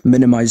happiness,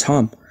 minimize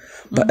harm.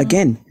 But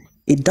again,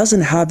 it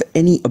doesn't have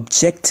any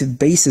objective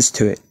basis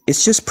to it.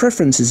 It's just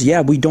preferences.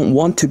 Yeah, we don't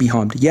want to be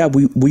harmed. Yeah,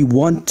 we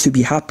want to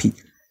be happy.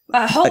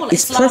 Whole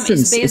Islam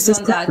is based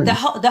on that.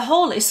 The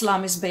whole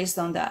Islam is based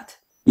on that.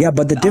 Yeah,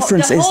 but the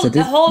difference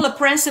the whole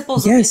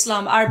principles of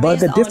Islam are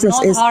based on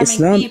not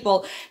harming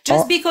people.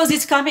 Just because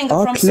it's coming from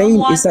someone. Our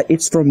claim is that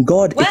it's from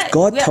God. If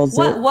God tells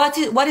it.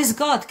 What is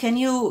God? Can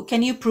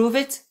you prove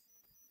it?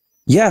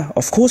 Yeah,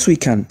 of course we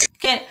can.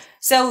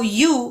 So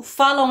you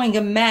following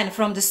a man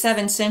from the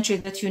 7th century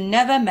that you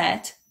never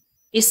met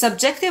is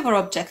subjective or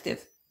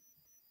objective?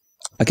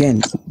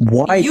 Again,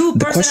 why?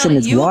 The question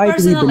is, why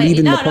do we believe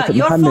in the Prophet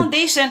Muhammad?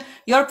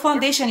 Your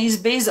foundation is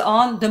based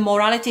on the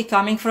morality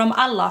coming from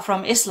Allah,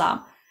 from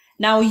Islam.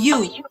 Now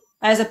you,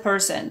 as a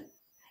person,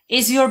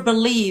 is your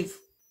believing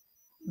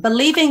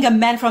a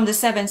man from the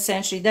 7th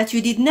century that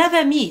you did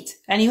never meet,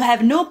 and you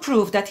have no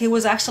proof that he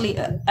was actually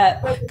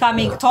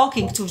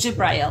talking to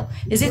Jibreel.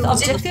 Is it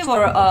objective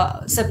or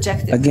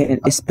subjective?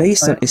 Again, it's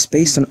based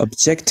on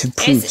objective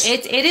proofs.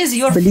 It is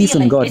your belief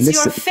feeling. in God. It's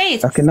listen. your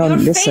faith. Okay, now your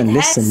listen.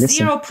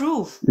 Zero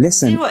proof.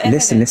 Listen.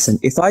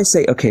 If I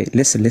say, okay,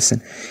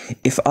 listen.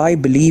 If I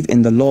believe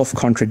in the law of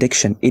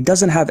contradiction, it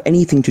doesn't have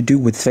anything to do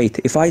with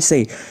faith. If I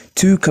say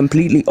two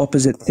completely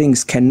opposite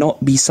things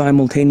cannot be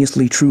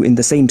simultaneously true in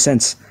the same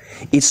sense,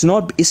 it's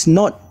not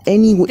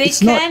any way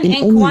based on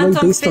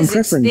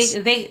preference.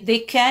 They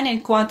can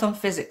in quantum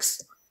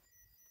physics.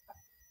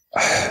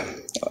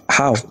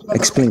 How?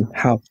 Explain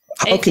how.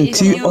 How can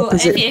two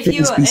opposite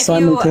things be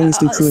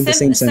simultaneously true in the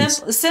same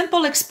sense?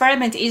 Simple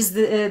experiment is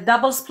the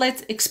double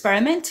slit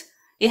experiment.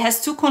 It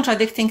has two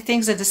contradicting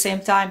things at the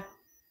same time.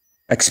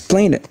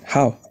 Explain it.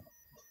 How?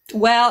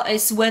 Well,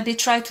 it's when they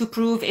try to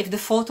prove if the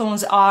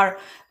photons are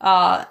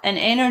an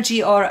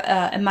energy or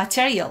a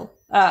material.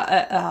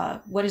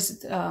 What is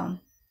it?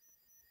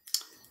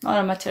 Not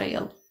a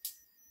material.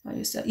 What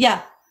is that?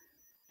 Yeah,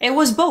 it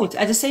was both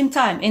at the same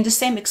time in the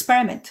same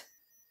experiment.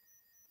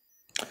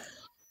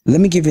 Let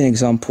me give you an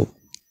example.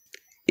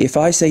 If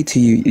I say to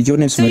you, your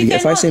name's Maria.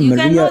 If I say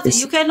Maria is,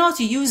 you cannot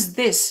use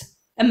this.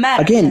 A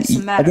matter. Again, yes, a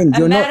matter.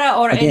 You're a matter not,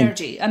 or again,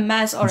 energy. A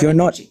mass or you're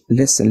energy.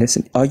 Not.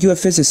 Listen. Are you a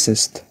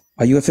physicist?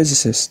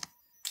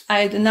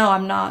 No,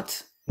 I'm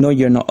not. No,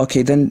 you're not.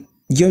 Okay, then.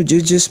 You're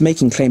just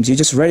making claims. You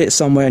just read it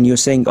somewhere and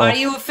you're saying, "Oh." Are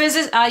you a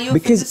physicist?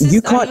 Because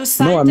you can't. Are you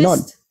a no, I'm not.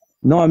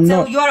 No, I'm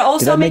not. So you are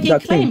also making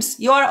claims.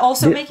 You are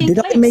also making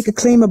claims. Did I make a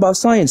claim about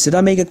science? Did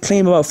I make a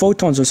claim about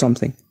photons or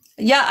something?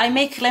 Yeah, I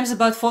make claims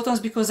about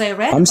photons because I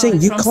read. I'm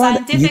saying you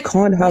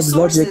can't have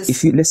logic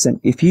if you listen.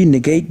 If you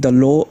negate the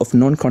law of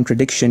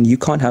non-contradiction, you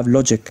can't have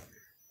logic.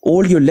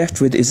 All you're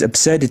left with is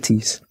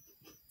absurdities.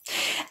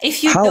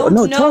 If you don't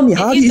know, tell me,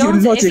 how do you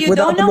use logic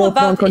without the law of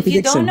non-contradiction?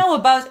 If you don't know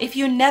about, if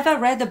you never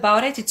read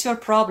about it, it's your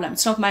problem.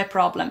 It's not my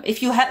problem.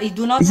 If you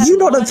do not have, you're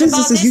not a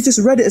physicist. You just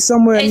read it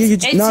somewhere, and you're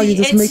just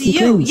making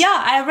claims.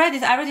 Yeah, I read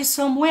it. I read it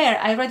somewhere.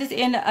 I read it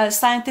in a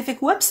scientific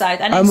website,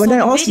 and when I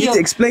asked you to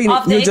explain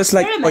it, you're just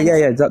like, oh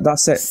yeah,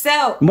 that's it.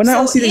 So when I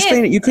asked you to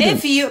explain it, you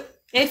couldn't.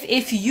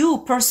 If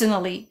you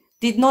personally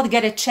did not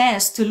get a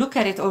chance to look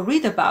at it or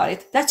read about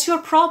it, that's your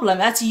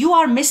problem. You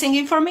are missing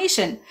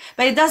information.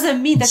 But it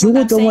doesn't mean that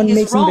you're the one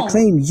making the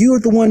claim. You're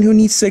the one who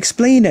needs to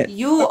explain it.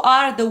 You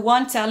are the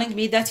one telling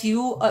me that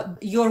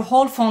your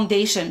whole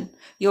foundation,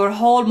 your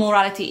whole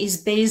morality is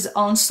based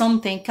on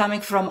something coming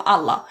from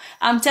Allah.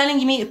 I'm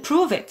telling me,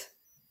 prove it.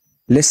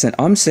 Listen,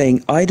 I'm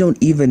saying I don't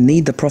even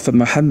need the Prophet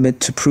Muhammad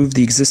to prove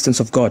the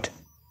existence of God.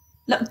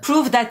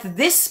 Prove that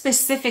this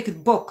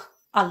specific book,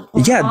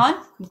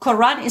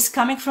 Quran is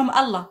coming from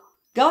Allah.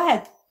 Go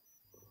ahead.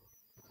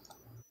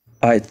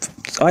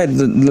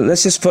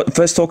 Let's just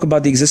first talk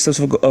about the existence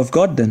of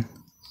God then.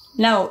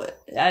 No,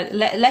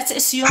 let's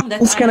assume that.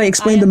 How can I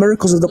explain the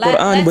miracles of the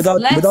Quran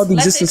without the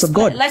existence of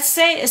God? Let's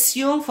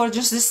assume for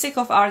just the sake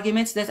of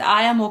argument that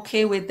I am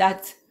okay with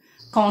that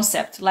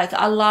concept, like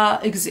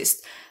Allah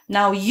exists.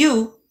 Now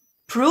you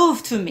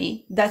prove to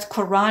me that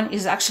Quran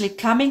is actually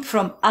coming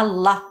from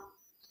Allah.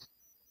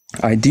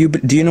 Do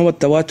you know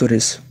what tawatur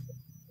is?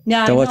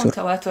 Yeah, I know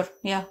tawatur.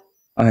 Yeah.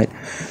 All right.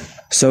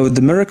 So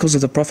the miracles of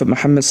the Prophet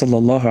Muhammad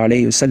sallallahu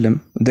alaihi wasallam,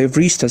 they've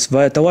reached us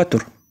via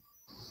tawatur.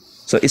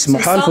 So it's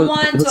muhal for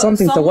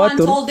something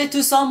tawatur. Told it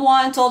to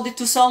someone.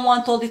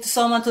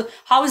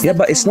 How is that? Yeah,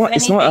 but it's not a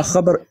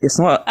khabar. It's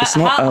not.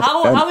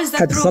 How is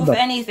that proof of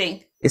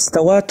anything? It's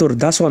tawatur.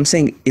 That's what I'm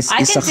saying. It's a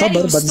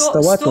khabar, but it's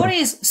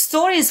tawatur.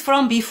 Stories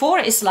from before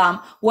Islam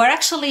were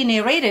actually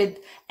narrated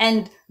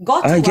and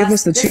got to us. Give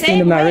us the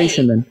chain of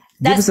narration then.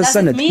 Give us the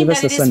sanad. Give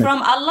us the sanad.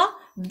 From Allah.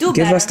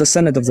 Give us the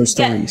sanad of those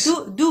stories.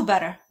 Do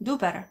better.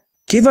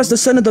 Give us the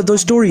sanad of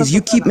those stories.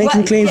 You keep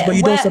making claims, but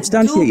you don't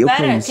substantiate your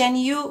claims. Can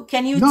you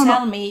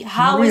tell me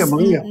how Maria.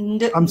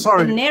 I'm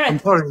sorry.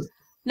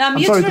 Now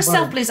mute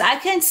yourself, please. I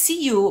can't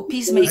see you,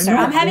 peacemaker.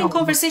 I'm having a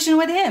conversation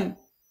with him.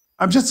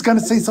 I'm just going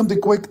to say something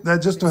quick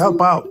just to help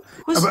out.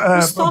 Who's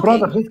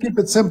Brother, just keep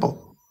it simple.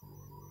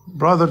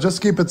 Brother,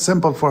 just keep it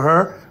simple for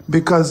her,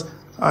 because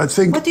I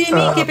think... What do you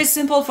mean keep it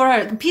simple for her?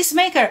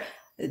 Peacemaker,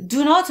 do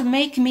not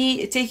make me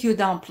take you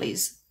down,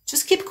 please.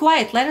 Just keep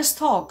quiet. Let us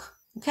talk,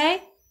 okay?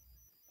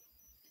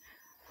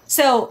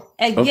 So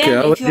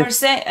again,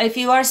 if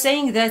you are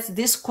saying that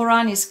this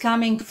Quran is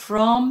coming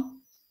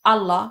from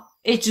Allah,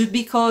 it's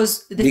because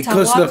the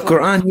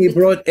Quran, he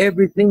brought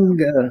everything...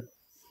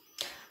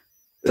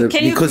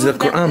 because the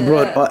Quran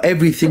brought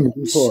everything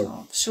before.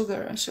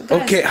 Sugar.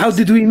 Okay, how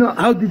did we know?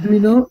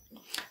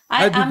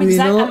 I'm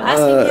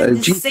asking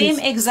you the same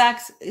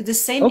exact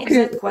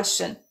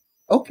question.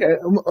 Okay,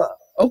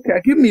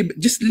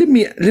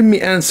 let me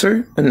answer,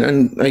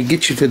 and I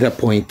get you to that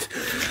point.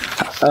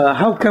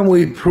 How can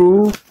we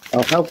prove,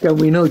 or how can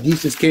we know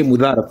Jesus came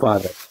without a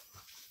father?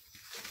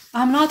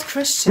 I'm not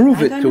Christian.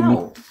 Prove it to me.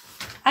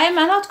 I'm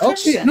not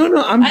Christian. Okay,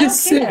 no, I'm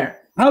just saying.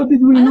 How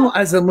did we know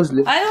as a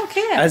Muslim? I don't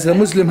care. As a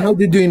Muslim, how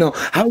did we know?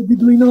 How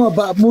did we know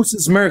about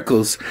Moses'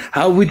 miracles?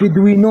 How did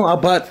we know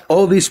about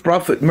all these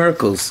prophet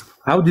miracles?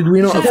 How did we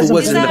know if it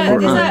wasn't the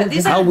Quran?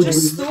 These are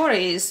just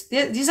stories.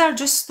 These are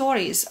just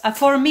stories.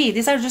 For me,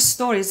 these are just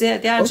stories.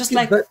 They are just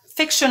like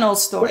fictional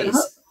stories.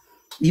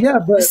 Yeah,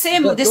 but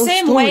the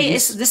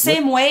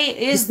same way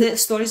is the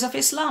stories of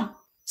Islam.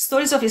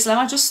 Stories of Islam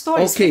are just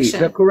stories. Okay, fiction.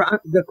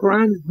 the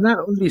Quran is not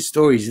only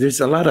stories.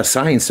 There's a lot of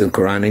science in the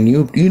Quran, and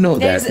you know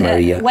that,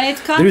 Maria. When it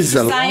comes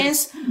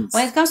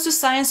to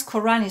science,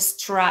 Quran is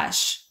trash.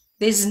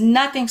 There's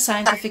nothing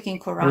scientific in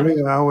Quran.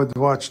 Maria, I would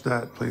watch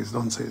that. Please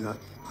don't say that.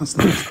 That's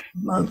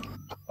not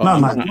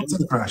it's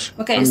trash.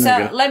 Okay, so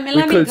let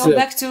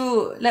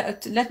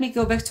me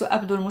go back to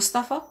Abdul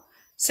Mustafa.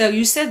 So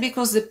you said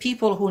because the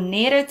people who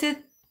narrated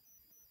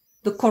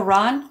the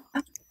Quran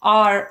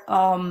are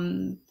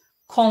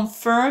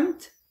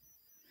confirmed,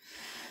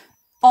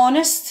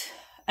 honest,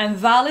 and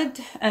valid,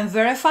 and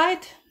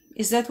verified.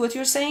 Is that what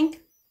you're saying?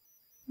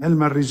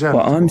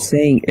 What I'm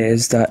saying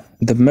is that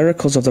the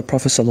miracles of the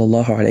Prophet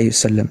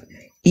ﷺ,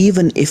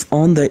 even if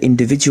on the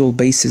individual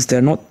basis,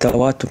 they're not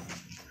tawatur.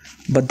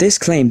 But this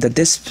claim that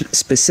this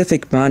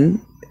specific man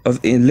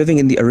living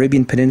in the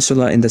Arabian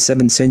Peninsula in the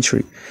 7th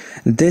century,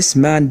 this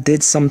man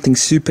did something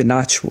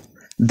supernatural.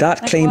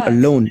 That claim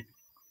alone.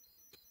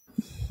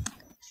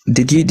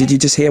 Did you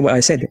just hear what I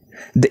said?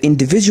 The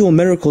individual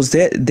miracles,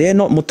 they're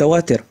not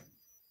mutawatir.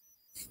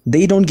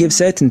 They don't give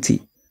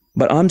certainty.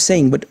 But I'm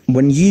saying, but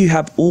when you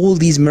have all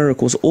these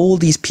miracles, all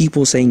these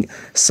people saying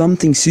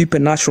something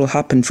supernatural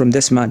happened from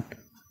this man,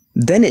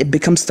 then it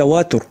becomes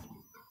tawatur.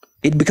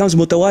 It becomes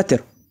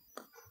mutawatir.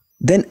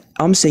 Then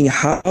I'm saying,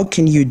 how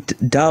can you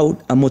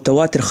doubt a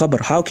mutawatir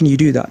khabar? How can you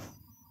do that?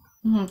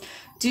 Mm-hmm.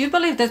 Do you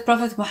believe that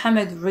Prophet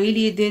Muhammad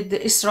really did the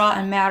Isra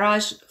and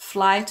Mi'raj,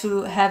 fly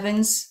to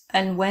heavens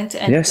and went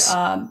and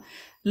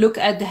look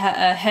at the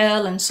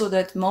hell and saw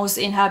that most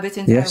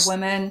inhabitants are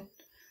women?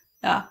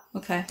 Yeah,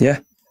 okay. Yeah.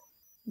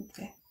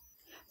 Okay.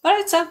 All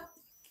right, so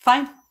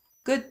fine.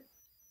 Good.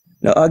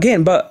 No,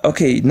 again, but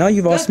okay, now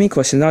you've asked me a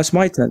question. Now it's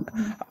my turn.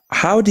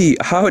 How do you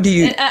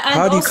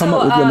come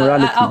up with your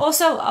morality?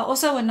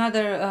 Also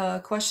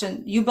another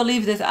question. You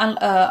believe that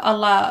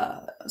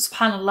Allah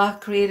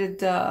subhanallah created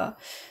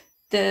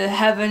the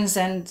heavens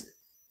and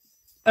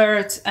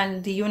earth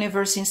and the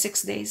universe in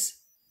 6 days?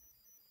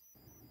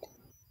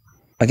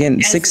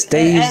 Again, 6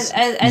 days.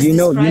 You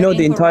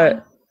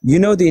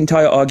know the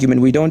entire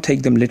argument. We don't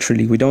take them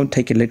literally. We don't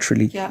take it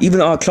literally. Yeah.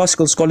 Even our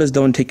classical scholars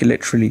don't take it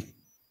literally.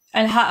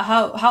 And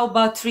how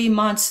about 3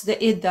 months, the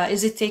idda?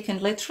 Is it taken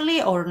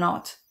literally or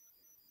not?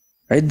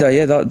 Idda,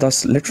 yeah,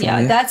 that's literally.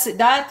 Yeah,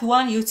 that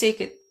one you take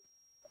it.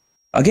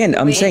 Again,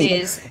 I'm saying.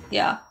 It is,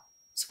 yeah.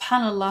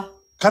 Subhanallah.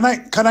 Can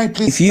I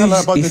please tell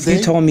her about the day? If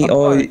you told me,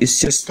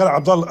 it's just. I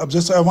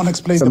want to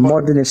explain. It's a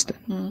modernist.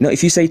 No,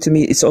 if you say to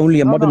me, it's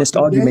only a modernist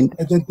argument.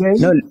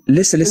 No,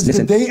 listen.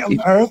 The day on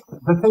Earth,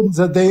 the same as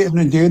the day in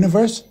the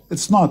universe.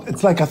 It's not.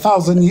 It's like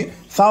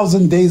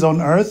 1,000 days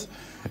on Earth.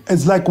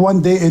 It's like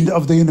 1 day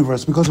of the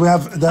universe, because we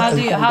have that.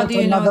 How do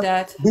you know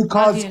that?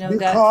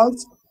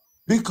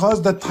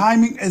 Because the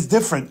timing is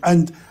different,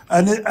 and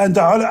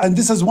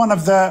this is one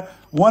of the.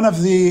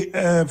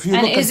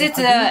 Is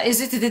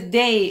it the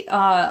day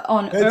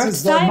on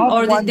Earth time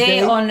or the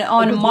day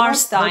on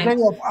Mars time?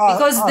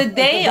 Because the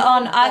day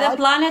on other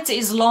planets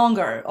is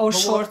longer or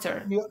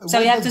shorter, so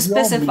you have to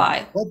specify.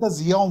 What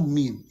does yom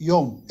mean?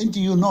 Yom. Do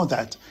you know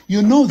that?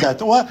 You know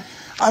that. Well,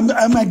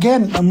 I'm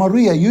again,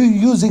 Maria. You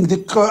using the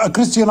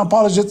Christian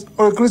apologists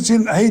or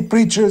Christian hate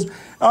preachers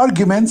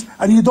arguments,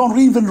 and you don't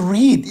even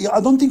read.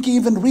 I don't think you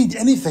even read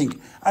anything.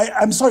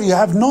 I'm sorry. You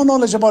have no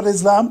knowledge about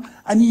Islam,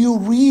 and you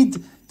read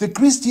the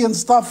Christian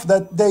stuff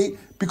that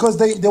because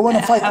they want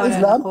to fight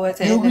Islam.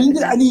 You read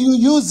it and you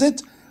use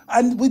it,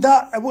 and with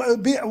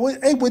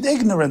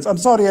ignorance. I'm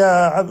sorry,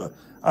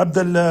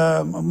 Abdul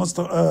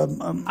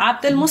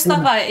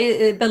Mustafa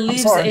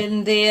believes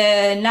in the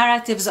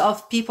narratives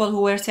of people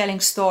who were telling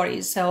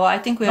stories. So I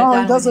think we are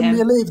done he doesn't with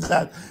him. believe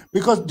that,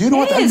 because do you know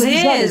what he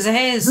is.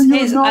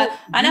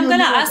 And I'm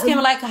gonna ask him,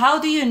 like, how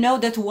do you know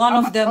that one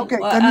of them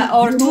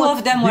or two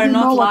of them were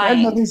not lying?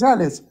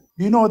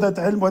 You know that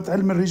what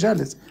ilm al-rijal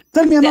is?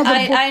 Tell me another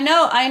book.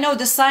 I know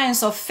the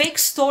science of fake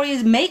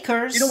story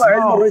makers. You know what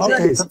ilm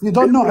al-rijal is? You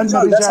don't know ilm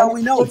al-rijal. That's how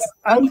we know.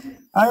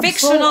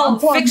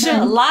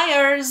 Fictional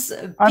liars,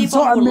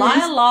 people who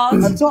lie a lot.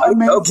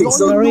 Okay,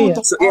 so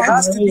it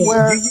has to be.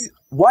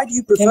 Why do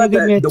you prefer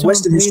the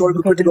Western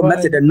historical critical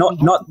method and not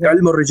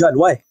ilm al-rijal?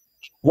 Why?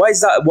 Why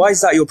is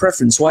that your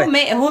preference? Why?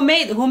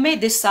 Who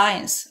made this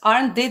science?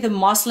 Aren't they the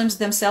Muslims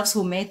themselves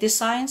who made this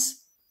science?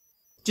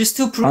 Just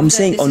to prove I'm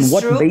saying, on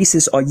what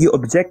basis are you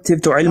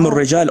objective to ilm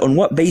al-rijal? On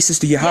what basis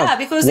do you have? Yeah,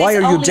 because why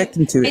are you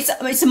objecting to it?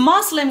 It's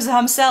Muslims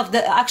themselves,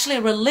 actually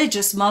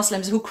religious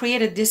Muslims, who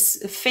created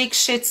this fake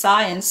shit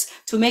science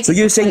to make. So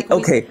you're saying,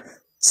 okay,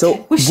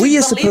 so we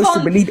are supposed to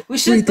believe everything. We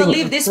should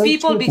believe these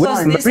people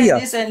because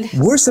this and this.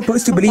 We're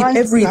supposed to believe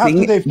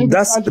everything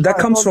that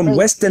comes from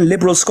Western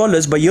liberal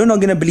scholars, but you're not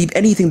going to believe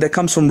anything that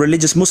comes from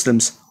religious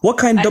Muslims. What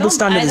kind of double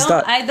standard is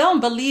that? I don't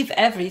believe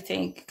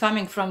everything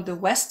coming from the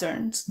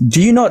Westerns. Do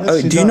you not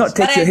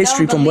take your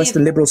history from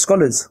Western liberal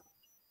scholars?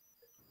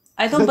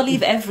 I don't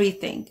believe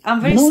everything. I'm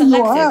very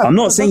selective. I'm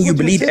not saying you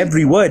believe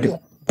every word,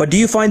 but do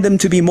you find them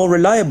to be more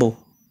reliable?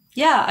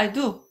 Yeah, I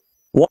do.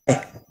 Why?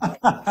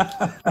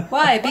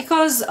 Why?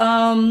 Because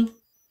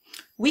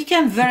we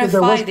can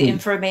verify the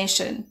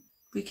information.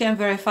 We can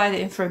verify the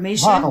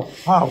information.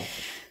 How?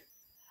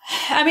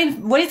 I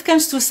mean, when it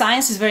comes to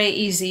science, it's very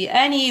easy.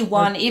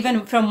 Anyone,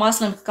 even from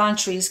Muslim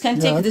countries, can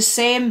take the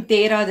same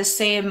data, the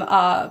same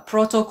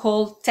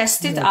protocol,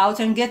 test it out,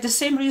 and get the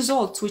same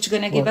results, which are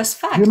going to give us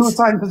facts. You know,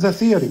 science is a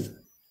theory.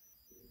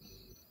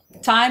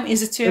 Time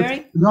is a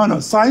theory?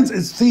 No, science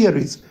is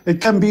theories.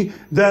 It can be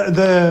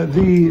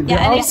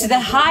and it's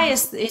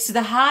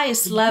the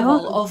highest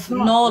level of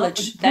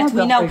knowledge that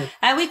we know.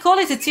 And we call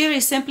it a theory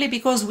simply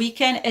because we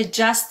can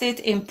adjust it,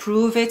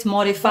 improve it,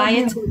 modify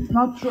it.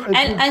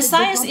 And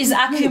science is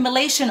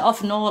accumulation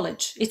of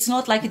knowledge. It's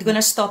not like it's going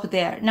to stop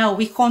there. No,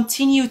 we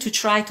continue to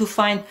try to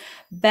find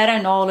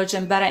better knowledge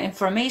and better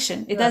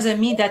information. It doesn't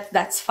mean that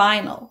that's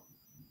final.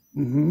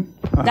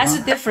 That's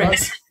the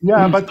difference.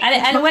 Yeah, but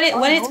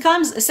when it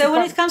comes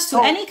to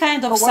any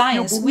kind of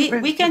science,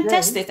 we can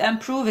test it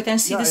and prove it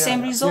and see the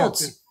same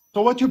results. Yeah.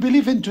 So what you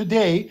believe in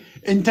today,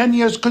 in 10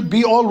 years, could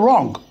be all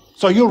wrong.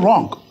 So you're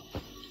wrong.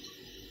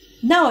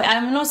 No,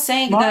 I'm not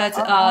saying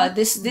that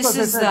this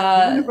is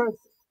the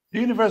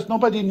universe.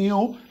 Nobody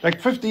knew. Like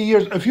 50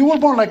 years. If you were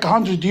born like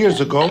 100 years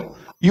ago,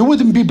 you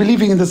wouldn't be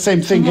believing in the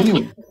same thing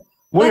anyway.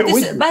 But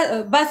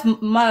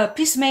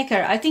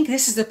Peacemaker, I think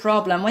this is the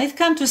problem. When it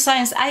comes to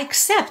science, I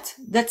accept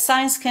that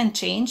science can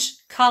change,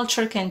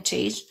 culture can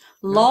change,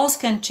 laws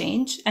can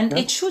change, and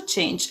it should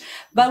change.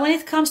 But when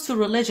it comes to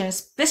religion,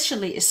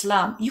 especially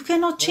Islam, you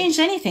cannot change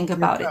anything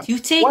about it. You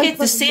take it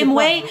the same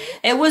way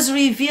it was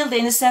revealed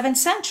in the 7th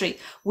century,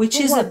 which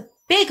is a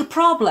big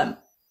problem.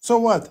 So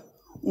what?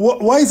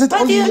 Why is it?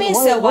 What do you mean,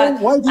 so what?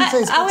 Why do you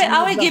say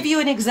I will give you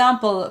an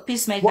example,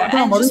 Peacemaker,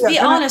 and just be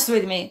honest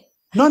with me.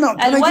 No.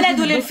 الولد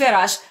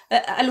للفراش.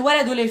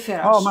 الولد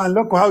للفراش. Oh man,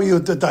 look how you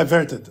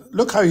diverted.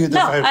 Look how you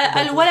diverted.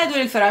 No, الولد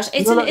للفراش.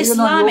 It's an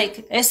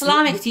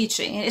Islamic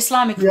teaching,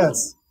 Islamic rule.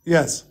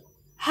 Yes.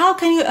 How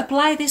can you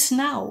apply this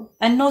now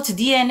and not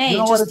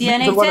DNA? Just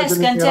DNA test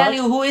can tell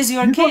you who is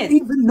your kid. You don't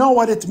even know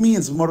what it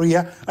means,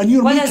 Maria. And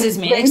you. What does this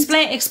mean?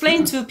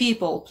 Explain to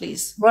people,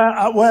 please.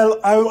 Well,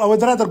 I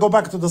would rather go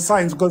back to the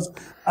science because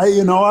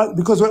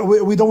because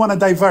we don't want to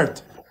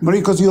divert. Marie,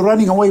 because you're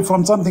running away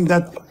from something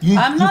that you.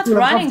 I'm not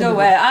running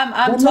away.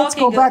 I'm talking. Let's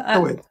go back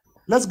to it.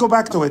 Let's go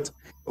back to it.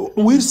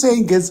 We're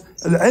saying is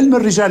ilm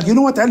al-rijal. You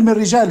know what ilm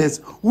al-rijal is?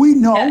 We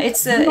know. Yeah,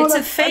 it's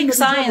a fake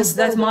science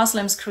that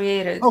Muslims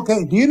created.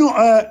 Okay. Do you know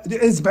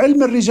is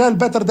ilm al-rijal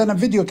better than a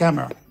video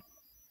camera?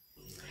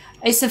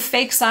 It's a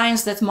fake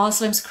science that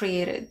Muslims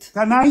created.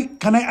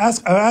 Can I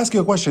ask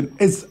you a question?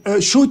 Is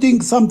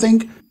shooting something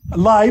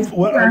live,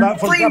 for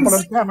example,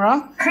 on camera?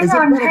 Hang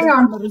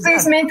on.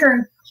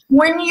 Peacemaker.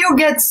 When you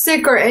get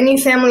sick or any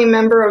family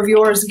member of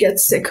yours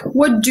gets sick,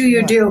 what do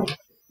you do?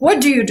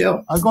 What do you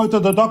do? I go to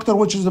the doctor,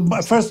 which is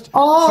the first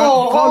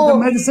call the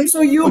medicine.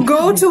 So you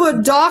go to a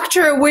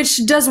doctor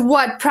which does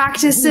what?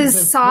 Practices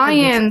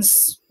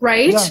science,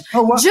 right?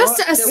 Yeah. Just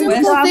a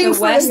simple thing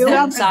for you.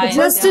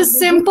 Just a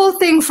simple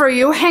thing for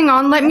you. Hang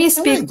on, let me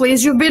speak,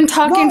 please. You've been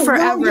talking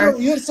forever.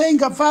 You're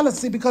saying a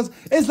fallacy because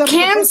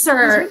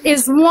cancer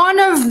is one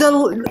of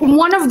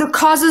the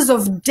causes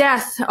of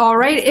death. All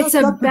right, it's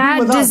a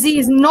bad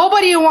disease.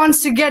 Nobody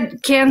wants to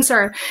get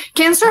cancer.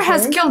 Cancer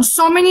has killed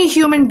so many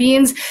human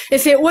beings.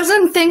 If it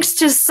wasn't thanks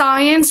to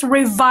science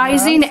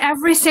revising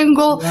every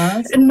single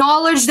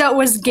knowledge that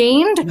was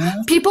gained,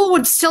 people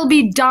would still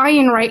be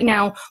dying right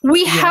now.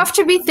 We have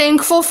to be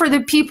thankful for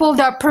the people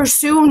that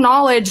pursue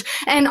knowledge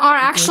and are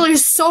actually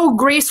so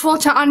graceful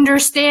to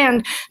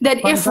understand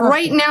that if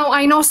right now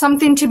I know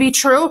something to be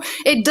true,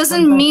 it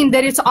doesn't mean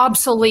that it's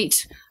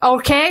obsolete.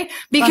 Okay,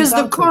 because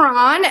the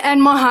Quran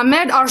and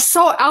Muhammad are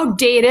so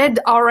outdated.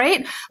 All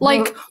right,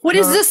 like what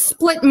is this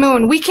split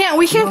moon? We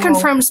can't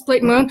confirm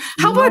split moon.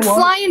 How about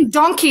flying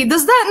donkey?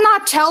 Does that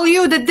not tell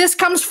you that this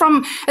comes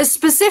from a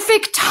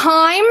specific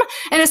time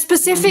and a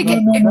specific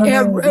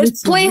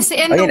place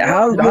in the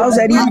world? How's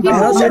any of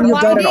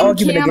that an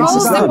argument against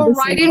Islam? That were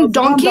riding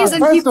donkeys,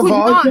 and he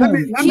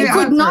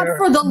could not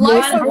for the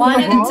life of one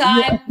at a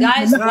time,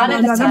 guys. One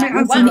at a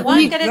time.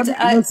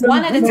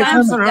 One at a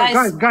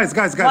time, guys.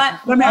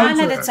 One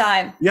at a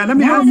time. Yeah, let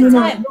me ask you.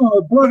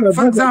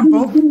 For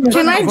example,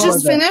 can I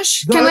just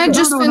finish?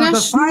 The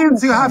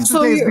science you have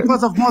today is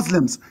because of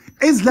Muslims.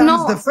 Islam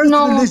is the first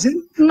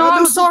religion. No,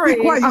 I'm sorry.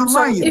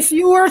 If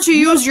you were to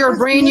use your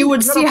brain, you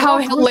would see how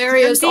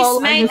hilarious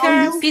all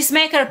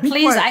Peacemaker,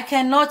 please, I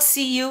cannot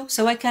see you,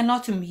 so I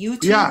cannot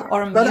mute you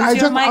or mute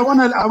your mic. I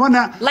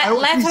wanna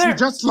let her.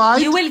 Just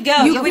like you will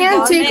go. You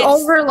can't take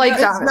over like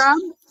that.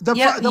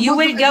 You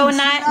will go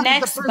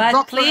next,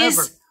 but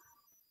please.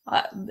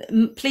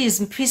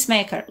 Please,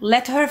 Peacemaker,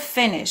 let her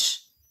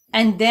finish,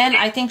 and then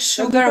I think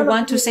Sugar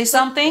want to say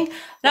something.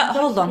 No,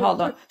 hold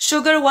on.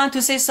 Sugar want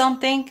to say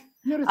something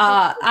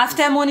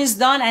after Moon is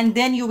done, and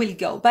then you will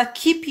go. But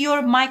keep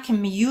your mic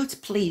mute,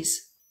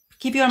 please.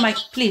 Keep your mic,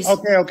 please.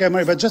 Okay,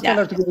 Moori, but just tell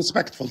her to be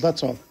respectful.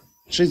 That's all.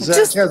 She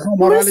has no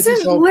morality.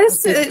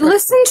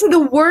 Listen to the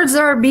words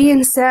that are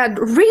being said.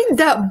 Read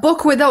that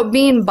book without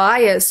being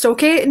biased,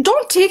 okay?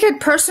 Don't take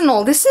it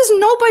personal. This is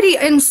nobody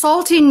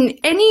insulting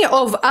any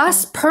of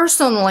us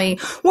personally.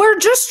 We're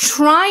just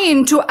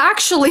trying to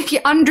actually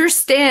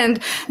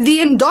understand the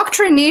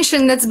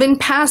indoctrination that's been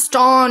passed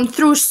on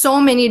through so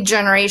many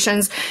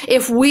generations.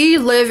 If we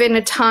live in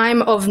a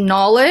time of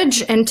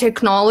knowledge and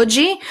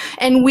technology,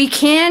 and we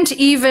can't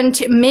even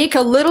make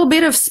a little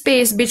bit of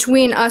space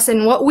between us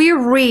and what we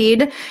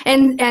read,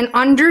 and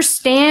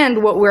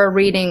understand what we're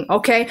reading,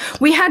 okay?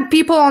 We had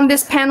people on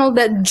this panel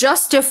that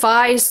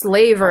justify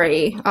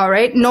slavery, all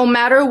right? No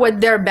matter what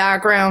their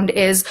background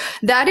is.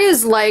 That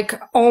is like,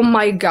 oh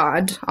my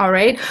God, all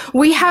right?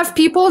 We have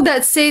people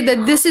that say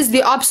that this is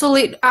the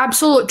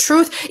absolute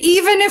truth.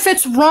 Even if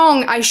it's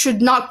wrong, I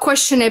should not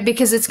question it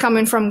because it's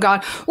coming from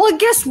God. Well,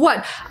 guess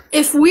what?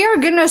 If we are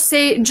gonna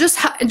say, just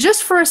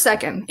for a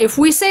second, if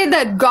we say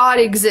that God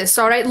exists,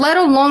 all right, let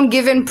alone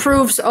given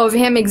proofs of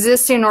him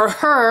existing or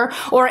her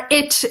or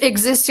it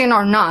existing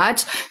or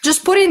not,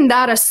 just putting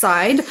that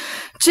aside,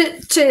 to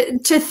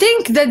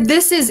think that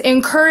this is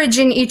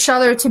encouraging each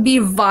other to be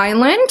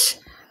violent,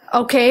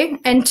 okay,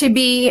 and to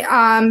be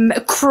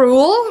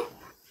cruel,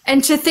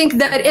 and to think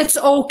that it's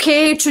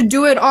okay to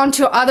do it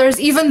onto others,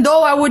 even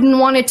though I wouldn't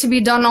want it to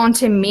be done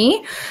onto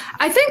me.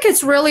 I think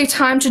it's really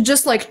time to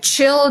just like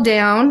chill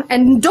down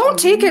and don't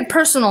take it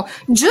personal.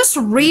 Just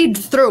read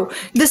through.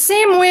 The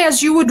same way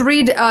as you would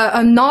read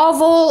a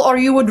novel or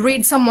you would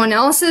read someone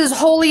else's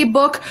holy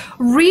book,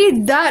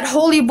 read that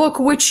holy book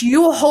which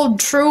you hold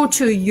true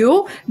to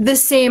you the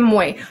same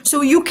way.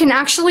 So you can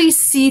actually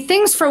see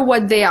things for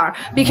what they are.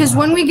 Because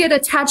when we get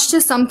attached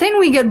to something,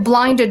 we get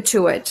blinded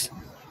to it.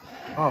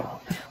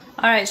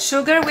 All right,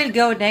 Sugar will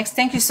go next.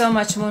 Thank you so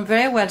much, Moon.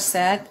 Very well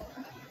said.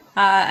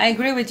 I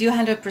agree with you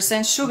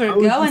 100%. Sugar,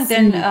 go, and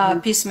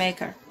then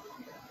Peacemaker.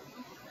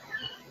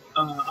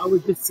 I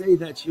would just say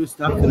that she was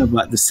talking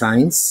about the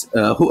science.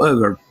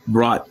 Whoever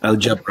brought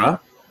algebra,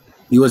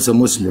 he was a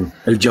Muslim.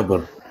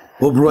 Al-Jabr.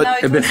 Who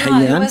brought Ibn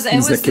Hayyan?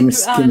 He's a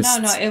chemist.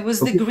 No, it was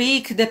the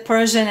Greek, the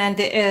Persian, and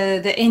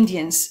the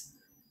Indians.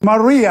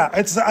 Maria,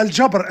 it's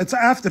Al-Jabr. It's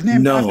after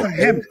name after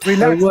him.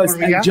 Relax,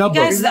 was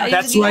Al-Jabr.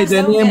 That's why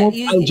the name of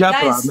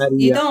Al-Jabr,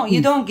 Maria.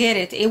 You don't get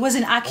it. It was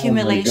an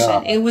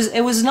accumulation. It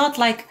was not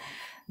like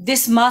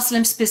this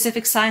Muslim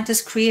specific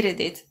scientist created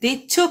it. They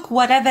took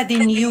whatever they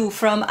knew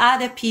from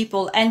other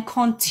people and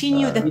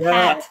continue the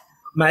path.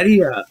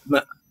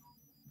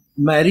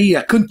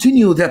 Maria,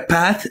 continue the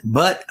path,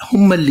 but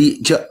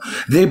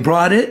they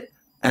brought it.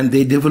 And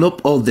they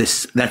developed all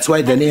this. That's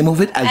why the name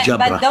of it,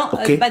 Al-Jabra.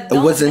 But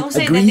don't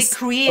say that they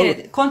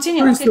created.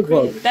 Continue.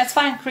 That's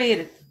fine.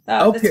 Created.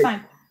 That's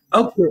fine.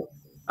 Okay.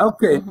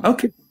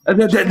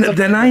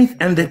 The 9th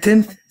and the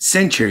 10th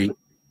century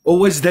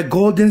was the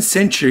golden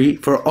century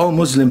for all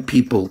Muslim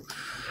people.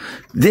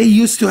 They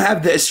used to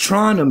have the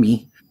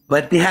astronomy,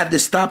 but they had to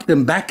stop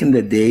them back in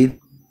the day.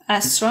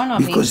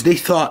 Astronomy? Because they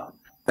thought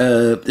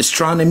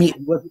astronomy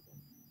was...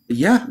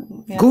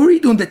 Go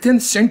read on the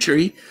 10th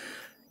century.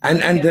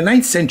 And the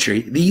 9th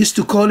century, they used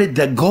to call it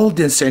the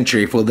golden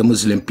century for the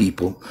Muslim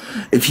people,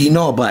 if you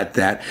know about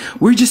that.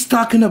 We're just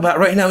talking about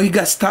right now, you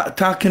guys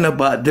talking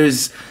about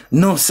there's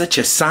no such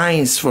a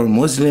science for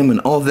Muslim and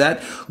all that.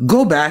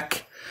 Go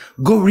back,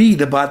 go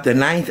read about the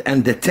 9th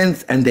and the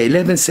 10th and the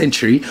 11th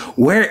century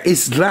where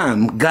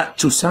Islam got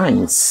to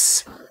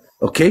science.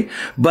 Okay?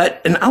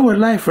 But in our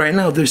life right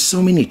now, there's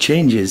so many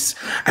changes.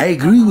 I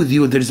agree with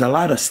you. There's a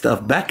lot of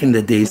stuff back in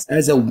the days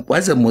as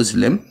a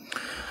Muslim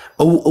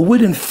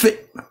wouldn't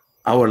fit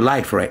our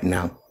life right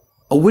now.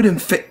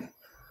 wouldn't fit.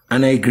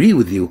 And I agree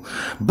with you.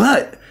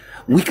 But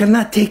we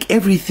cannot take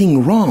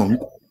everything wrong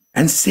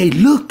and say,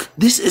 look,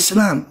 this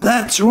Islam,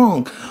 that's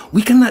wrong.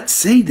 We cannot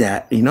say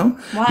that, you know?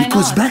 Why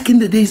because not? back in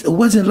the days, it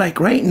wasn't like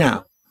right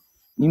now,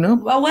 you know?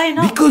 Well, why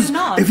not? Because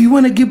if you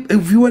want to give,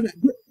 if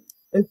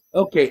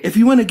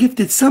you want to gift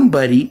it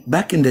somebody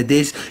back in the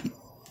days,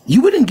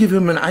 you wouldn't give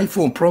him an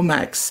iPhone Pro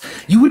Max.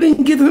 You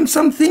wouldn't give him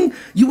something.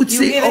 You would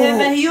say, give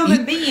him a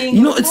human being.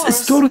 You know,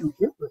 it's totally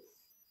different.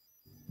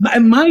 But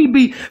it might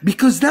be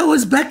because that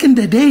was back in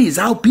the days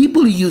how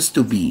people used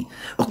to be.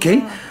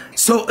 Okay,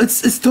 so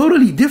it's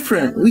totally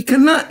different. We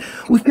cannot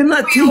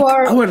take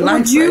our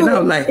life right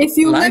now. Like, if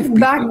you lived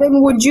back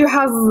then, would you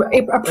have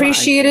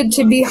appreciated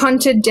to be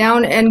hunted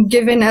down and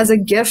given as a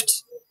gift?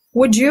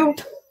 Would you?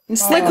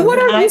 Like, what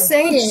are you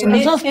saying?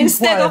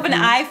 Instead of an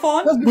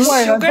iPhone,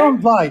 sugar?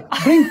 Don't lie.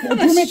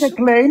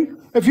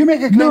 If you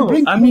make a claim,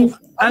 bring proof.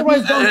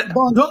 Otherwise,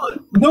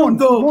 don't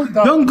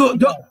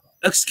go.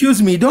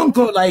 Excuse me, don't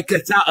go like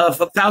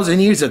 1,000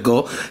 years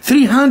ago,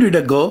 300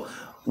 ago.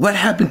 What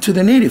happened to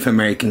the Native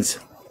Americans?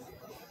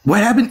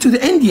 What happened to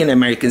the Indian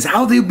Americans?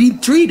 How they be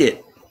treated?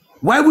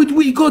 Why would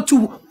we go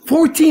to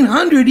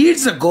 1,400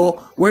 years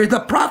ago where the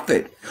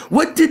Prophet?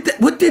 What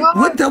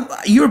the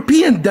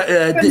European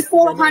did?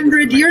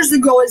 400 years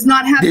ago is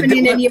not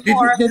happening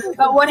anymore.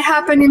 But what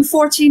happened in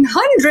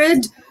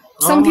 1400?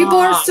 Some people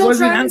are still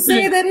trying to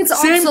say that it's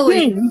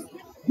obsolete.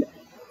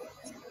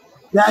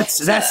 That's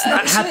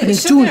not happening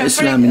too in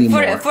Islam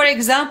anymore. For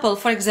example,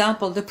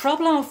 the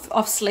problem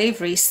of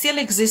slavery still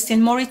exists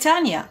in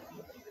Mauritania.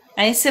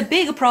 And it's a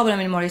big problem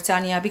in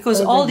Mauritania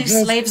because all these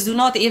slaves do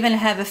not even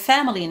have a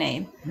family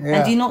name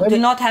and do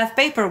not have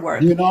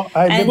paperwork. You know,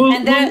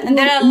 and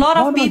there are a lot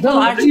of people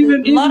are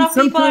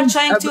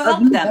trying to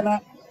help them.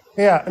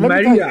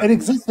 It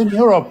exists in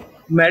Europe.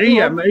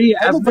 Maria,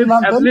 I've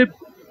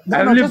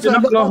lived in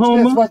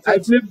Oklahoma.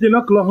 I've lived in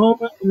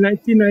Oklahoma in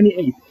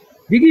 1998.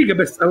 دقيقة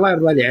بس الله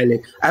يرضى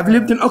عليك. I've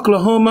lived in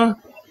Oklahoma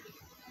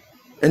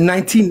in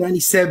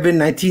 1997,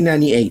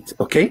 1998,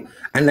 okay?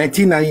 And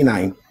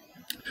 1999.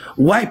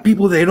 White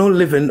people, they don't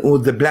live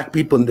with the black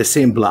people in the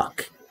same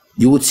block.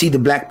 You would see the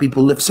black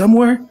people live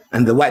somewhere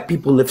and the white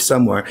people live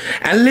somewhere.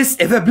 Unless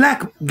if a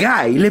black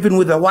guy living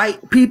with the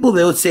white people,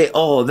 they would say,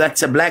 oh,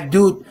 that's a black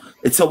dude.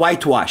 It's a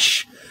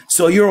whitewash.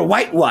 So you're a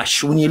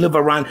whitewash when you live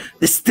around.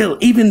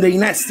 Even the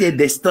United States,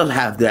 they still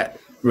have that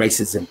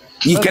racism.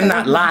 You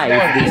cannot lie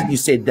if you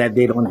said that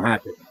they don't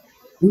have it.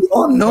 We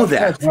all know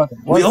that.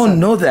 We all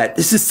know that.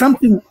 This is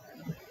something.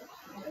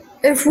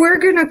 If we're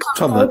gonna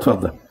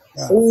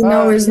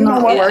no, it's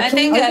not. I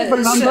think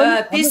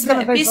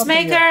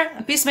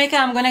peacemaker.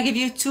 I'm gonna give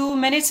you 2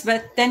 minutes,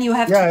 but then you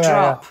have to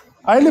drop.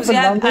 I live in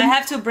London. I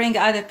have to bring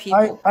other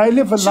people. I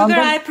live in London.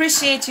 Sugar, I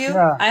appreciate you.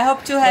 I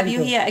hope to have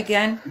you here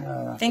again.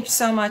 Thank you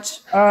so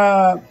much.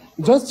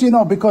 Just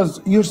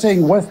because you're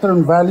saying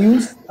Western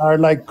values are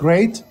like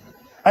great.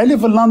 I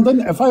live in London.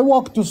 If I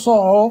walk to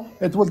Soho,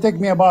 it will take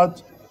me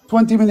about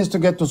 20 minutes to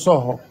get to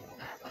Soho.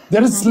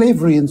 There is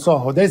slavery in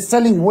Soho. They're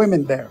selling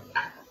women there,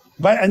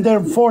 and they're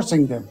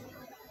forcing them.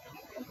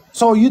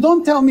 So you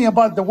don't tell me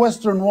about the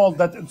Western world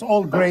that it's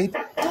all great.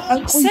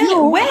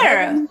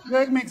 Where?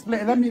 Let me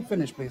explain. Let me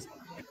finish, please.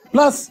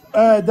 Plus,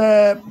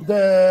 the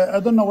I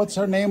don't know what's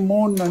her name,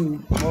 Moon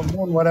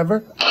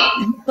whatever.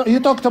 You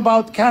talked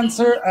about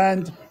cancer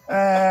and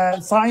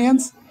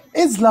science.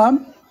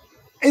 Islam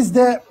is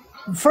the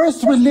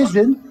first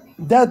religion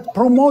that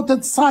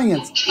promoted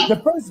science. The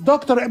first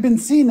Dr. Ibn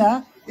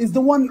Sina is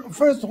the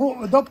first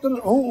doctor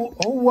who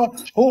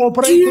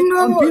operated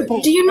on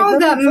people. Do you know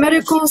that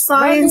medical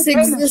science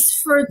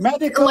exists for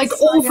like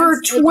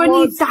over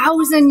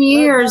 20,000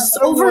 years?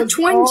 Over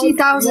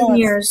 20,000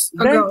 years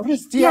ago.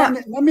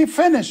 Let me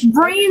finish.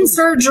 Brain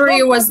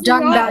surgery was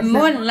done back then.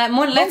 Moon,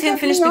 let him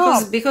finish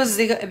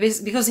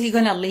because he's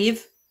gonna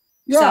leave.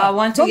 So I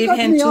want to give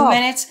him 2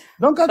 minutes.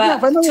 Don't cut me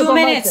off. I know 2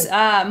 minutes,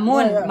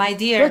 Moon, my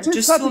dear,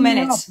 just 2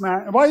 minutes.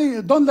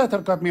 Why don't let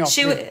her cut me off?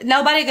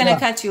 Nobody gonna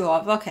cut you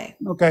off. Okay.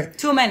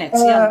 2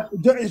 minutes.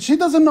 She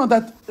doesn't know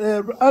that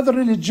other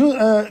religion,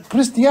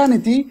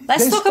 Christianity.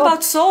 Let's talk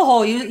about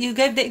Soho. You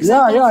gave the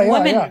example of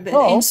women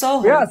in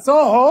Soho. Yeah,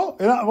 Soho.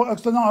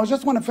 No, I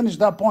just want to finish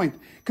that point.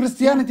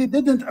 Christianity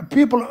didn't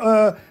people.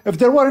 If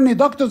there were any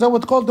doctors, I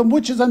would call them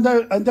witches, and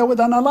they would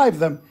unalive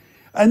them.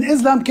 And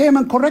Islam came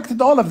and corrected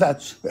all of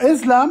that.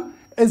 Islam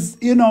is,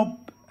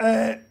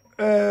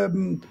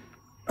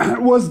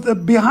 was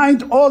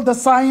behind all the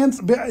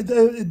science.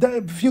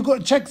 If you go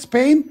check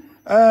Spain,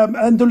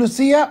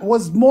 Andalusia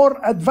was more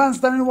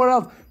advanced than anywhere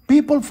else.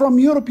 People from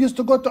Europe used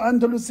to go to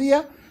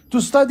Andalusia to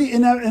study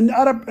in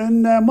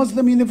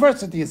Muslim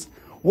universities.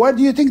 Where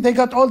do you think they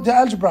got all the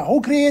algebra?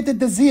 Who created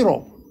the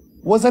zero?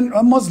 Was a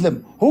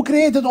Muslim. Who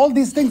created all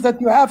these things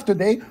that you have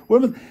today?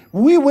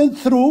 We went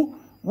through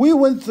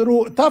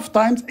tough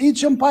times.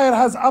 Each empire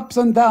has ups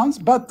and downs,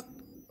 but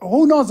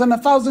who knows, in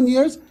 1,000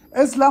 years,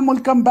 Islam will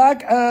come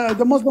back,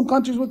 the Muslim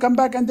countries will come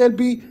back, and they'll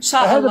be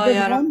ahead of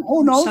everyone.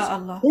 Who knows?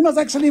 Who knows?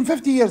 Actually, in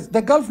 50 years,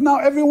 the Gulf now,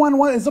 everyone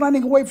is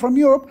running away from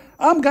Europe.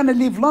 I'm gonna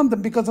leave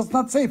London because it's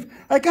not safe.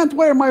 I can't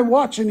wear my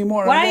watch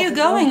anymore. Where are you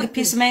going,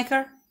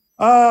 Peacemaker?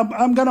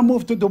 I'm gonna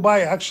move to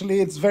Dubai.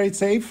 Actually, it's very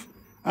safe.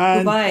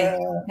 And, Dubai,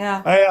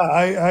 yeah.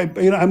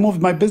 I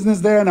moved my business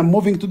there, and I'm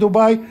moving to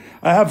Dubai.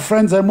 I have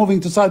friends that are moving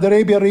to Saudi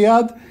Arabia,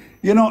 Riyadh.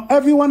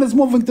 Everyone is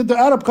moving to the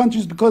Arab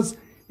countries because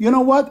you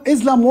know what?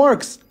 Islam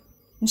works.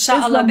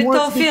 Inshallah,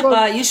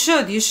 بالتوفيق.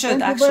 You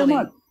should actually.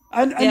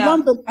 And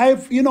London,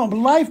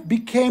 life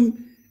became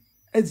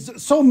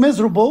it's so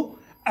miserable,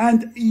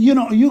 and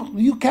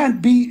you can't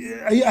be.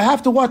 I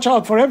have to watch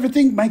out for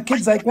everything. My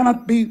kids, I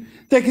cannot be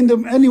taking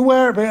them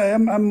anywhere.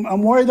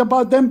 I'm worried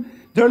about them.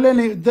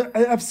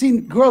 I've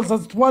seen girls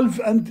as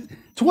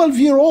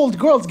 12-year-old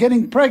girls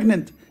getting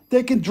pregnant,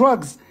 taking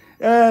drugs.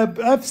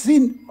 I've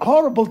seen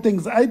horrible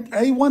things.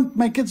 I want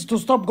my kids to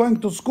stop going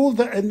to school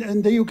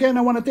in the UK, and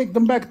I want to take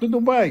them back to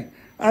Dubai.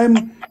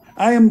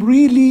 I am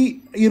really,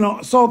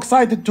 so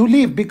excited to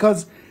leave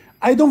because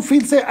I don't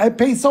feel safe. I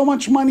pay so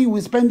much money.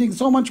 We're spending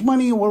so much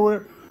money.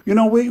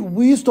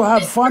 We used to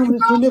have fun. We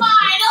used to live.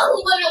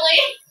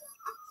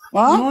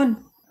 Huh? Moon.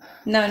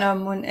 No,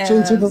 Moon.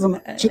 She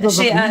doesn't. She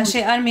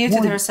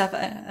unmuted herself.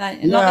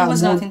 It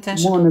was not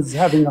intentional. Moon is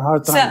having a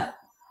hard time.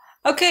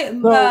 Okay,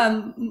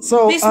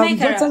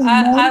 Peacemaker,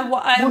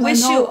 I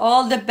wish you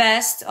all the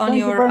best on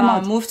your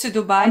move to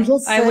Dubai.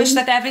 I wish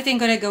that everything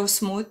gonna go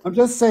smooth. I'm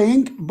just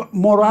saying,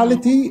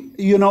 morality,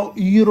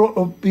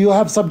 you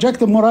have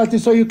subjective morality,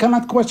 so you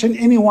cannot question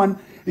anyone.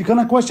 You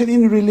cannot question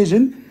any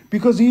religion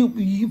because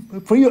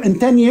for you in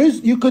 10 years,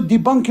 you could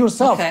debunk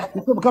yourself. Okay.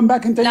 You could come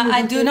back in 10 years.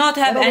 I do not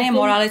have any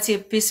morality,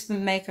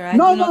 Peacemaker. I do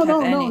not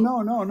have any.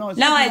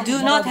 No, I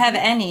do not have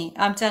any.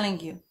 I'm telling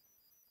you.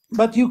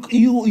 But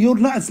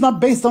you're not, it's not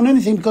based on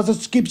anything because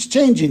it keeps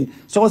changing.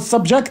 So it's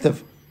subjective.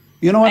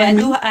 You know what I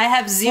mean? I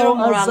have zero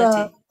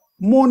morality.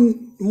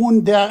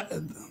 Moon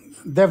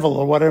Devil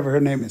or whatever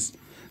her name is.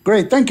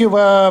 Great. Thank you,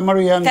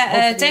 Maria.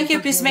 Thank you,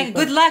 Peacemaker.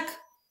 Good luck.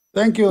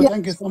 Thank you. Yeah.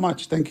 Thank you so much.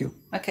 Thank you.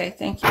 Okay,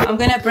 thank you. I'm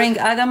going to bring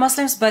other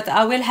Muslims, but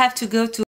I will have to go to